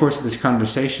during the course of this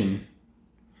conversation,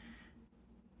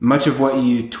 much of what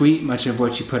you tweet, much of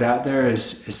what you put out there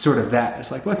is sort of that.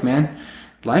 It's like, look, man,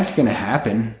 life's going to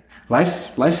happen.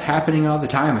 Life's happening all the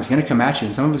time. It's going to come at you,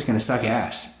 and some of it's going to suck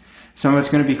ass. Some of it's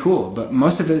going to be cool, but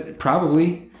most of it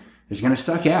probably is going to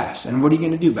suck ass. And what are you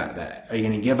going to do about that? Are you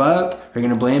going to give up? Are you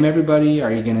going to blame everybody?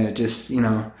 Are you going to just,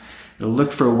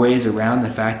 look for ways around the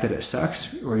fact that it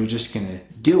sucks? Or are you just going to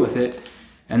deal with it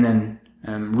and then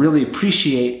really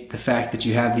appreciate the fact that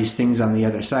you have these things on the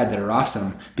other side that are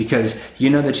awesome, because you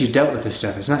know that you dealt with this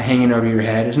stuff. It's not hanging over your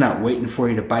head. It's not waiting for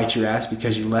you to bite your ass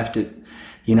because you left it,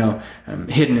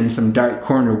 hidden in some dark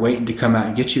corner waiting to come out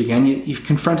and get you again. You've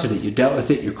confronted it. You dealt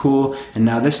with it. You're cool. And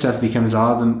now this stuff becomes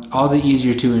all the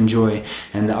easier to enjoy,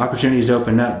 and the opportunities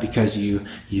open up because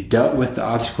you dealt with the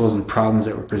obstacles and problems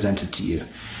that were presented to you.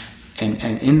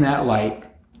 And in that light,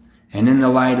 and in the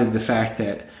light of the fact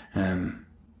that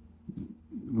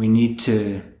we need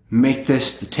to make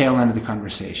this the tail end of the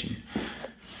conversation,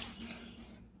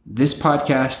 this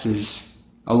podcast is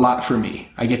a lot for me.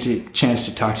 I get a chance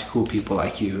to talk to cool people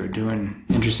like you who are doing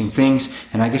interesting things,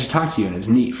 and I get to talk to you, and it's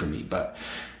neat for me. But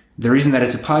the reason that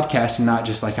it's a podcast and not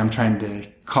just like I'm trying to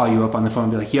call you up on the phone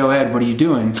and be like, yo, Ed, what are you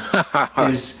doing?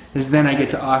 is then I get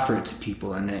to offer it to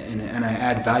people, and I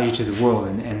add value to the world.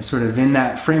 And sort of in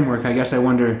that framework, I guess I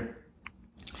wonder,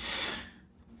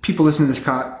 people listen to this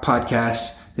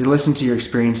podcast, they listen to your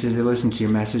experiences, they listen to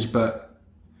your message, but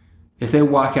if they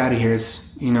walk out of here,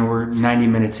 it's, we're 90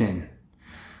 minutes in.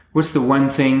 What's the one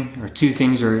thing or two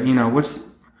things, or,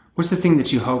 what's the thing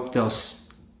that you hope they'll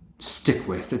stick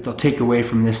with, that they'll take away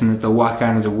from this, and that they'll walk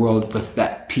out into the world with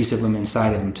that piece of them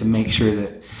inside of them, to make sure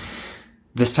that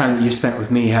this time that you've spent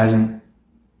with me hasn't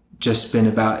just been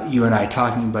about you and I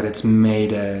talking, but it's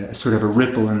made a sort of a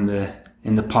ripple in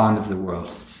the pond of the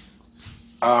world?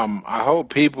 I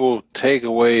hope people take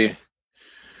away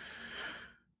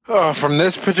from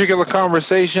this particular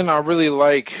conversation. I really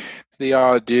like the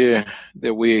idea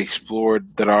that we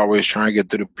explored, that I always try and get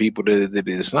to the people, that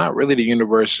it's not really the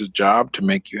universe's job to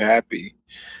make you happy,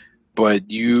 but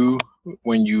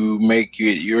when you make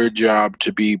it your job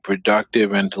to be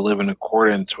productive and to live in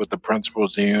accordance with the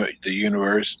principles of the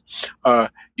universe,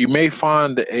 you may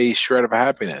find a shred of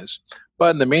happiness.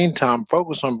 But in the meantime,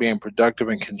 focus on being productive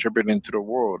and contributing to the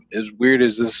world. As weird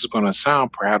as this is going to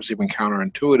sound, perhaps even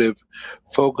counterintuitive,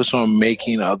 focus on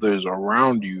making others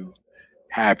around you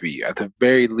happy. At the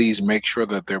very least, make sure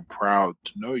that they're proud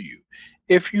to know you.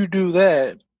 If you do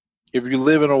that, if you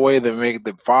live in a way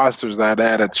that fosters that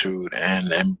attitude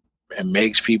and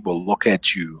makes people look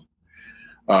at you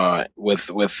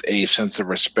with a sense of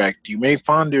respect, you may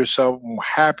find yourself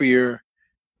happier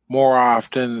more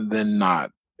often than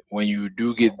not. When you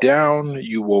do get down,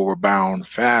 you will rebound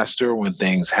faster. When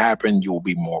things happen, you will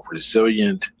be more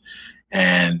resilient,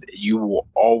 and you will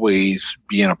always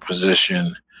be in a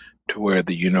position to where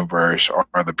the universe or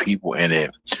the people in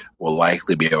it will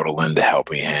likely be able to lend a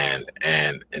helping hand,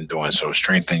 and in doing so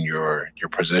strengthen your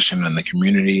position in the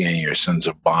community and your sense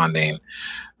of bonding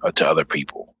to other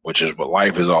people, which is what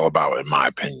life is all about, in my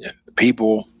opinion. The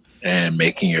people, and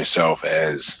making yourself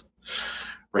as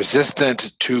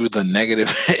resistant to the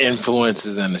negative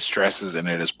influences and the stresses in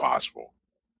it as possible.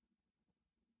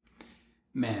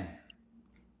 Man,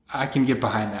 I can get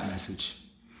behind that message.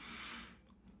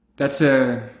 That's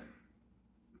a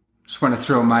just want to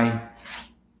throw my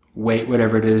weight,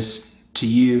 whatever it is, to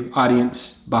you,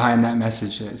 audience, behind that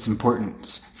message. It's important.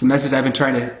 It's the message I've been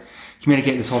trying to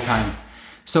communicate this whole time.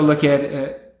 So look,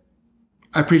 Ed,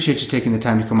 I appreciate you taking the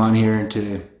time to come on here and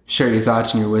to share your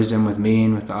thoughts and your wisdom with me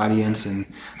and with the audience. And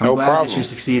I'm glad that you're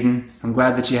succeeding. I'm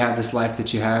glad that you have this life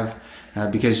that you have,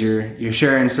 because you're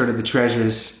sharing sort of the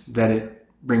treasures that it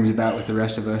brings about with the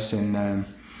rest of us. And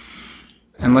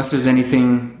unless there's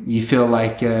anything you feel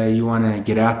like you want to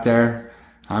get out there,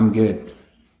 I'm good.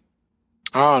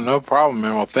 Oh, no problem,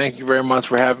 man. Well, thank you very much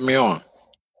for having me on.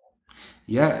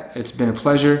 Yeah, it's been a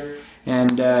pleasure.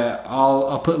 And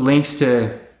I'll put links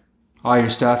to all your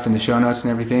stuff in the show notes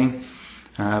and everything.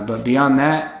 But beyond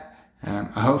that,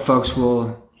 I hope folks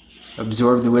will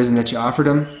absorb the wisdom that you offered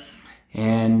them.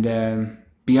 And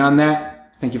beyond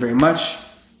that, thank you very much.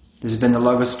 This has been the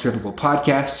Logos Centrifugal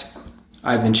Podcast.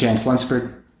 I've been Chance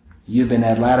Lunsford. You've been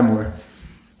Ed Lattimore.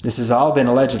 This has all been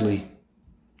Allegedly,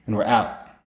 and we're out.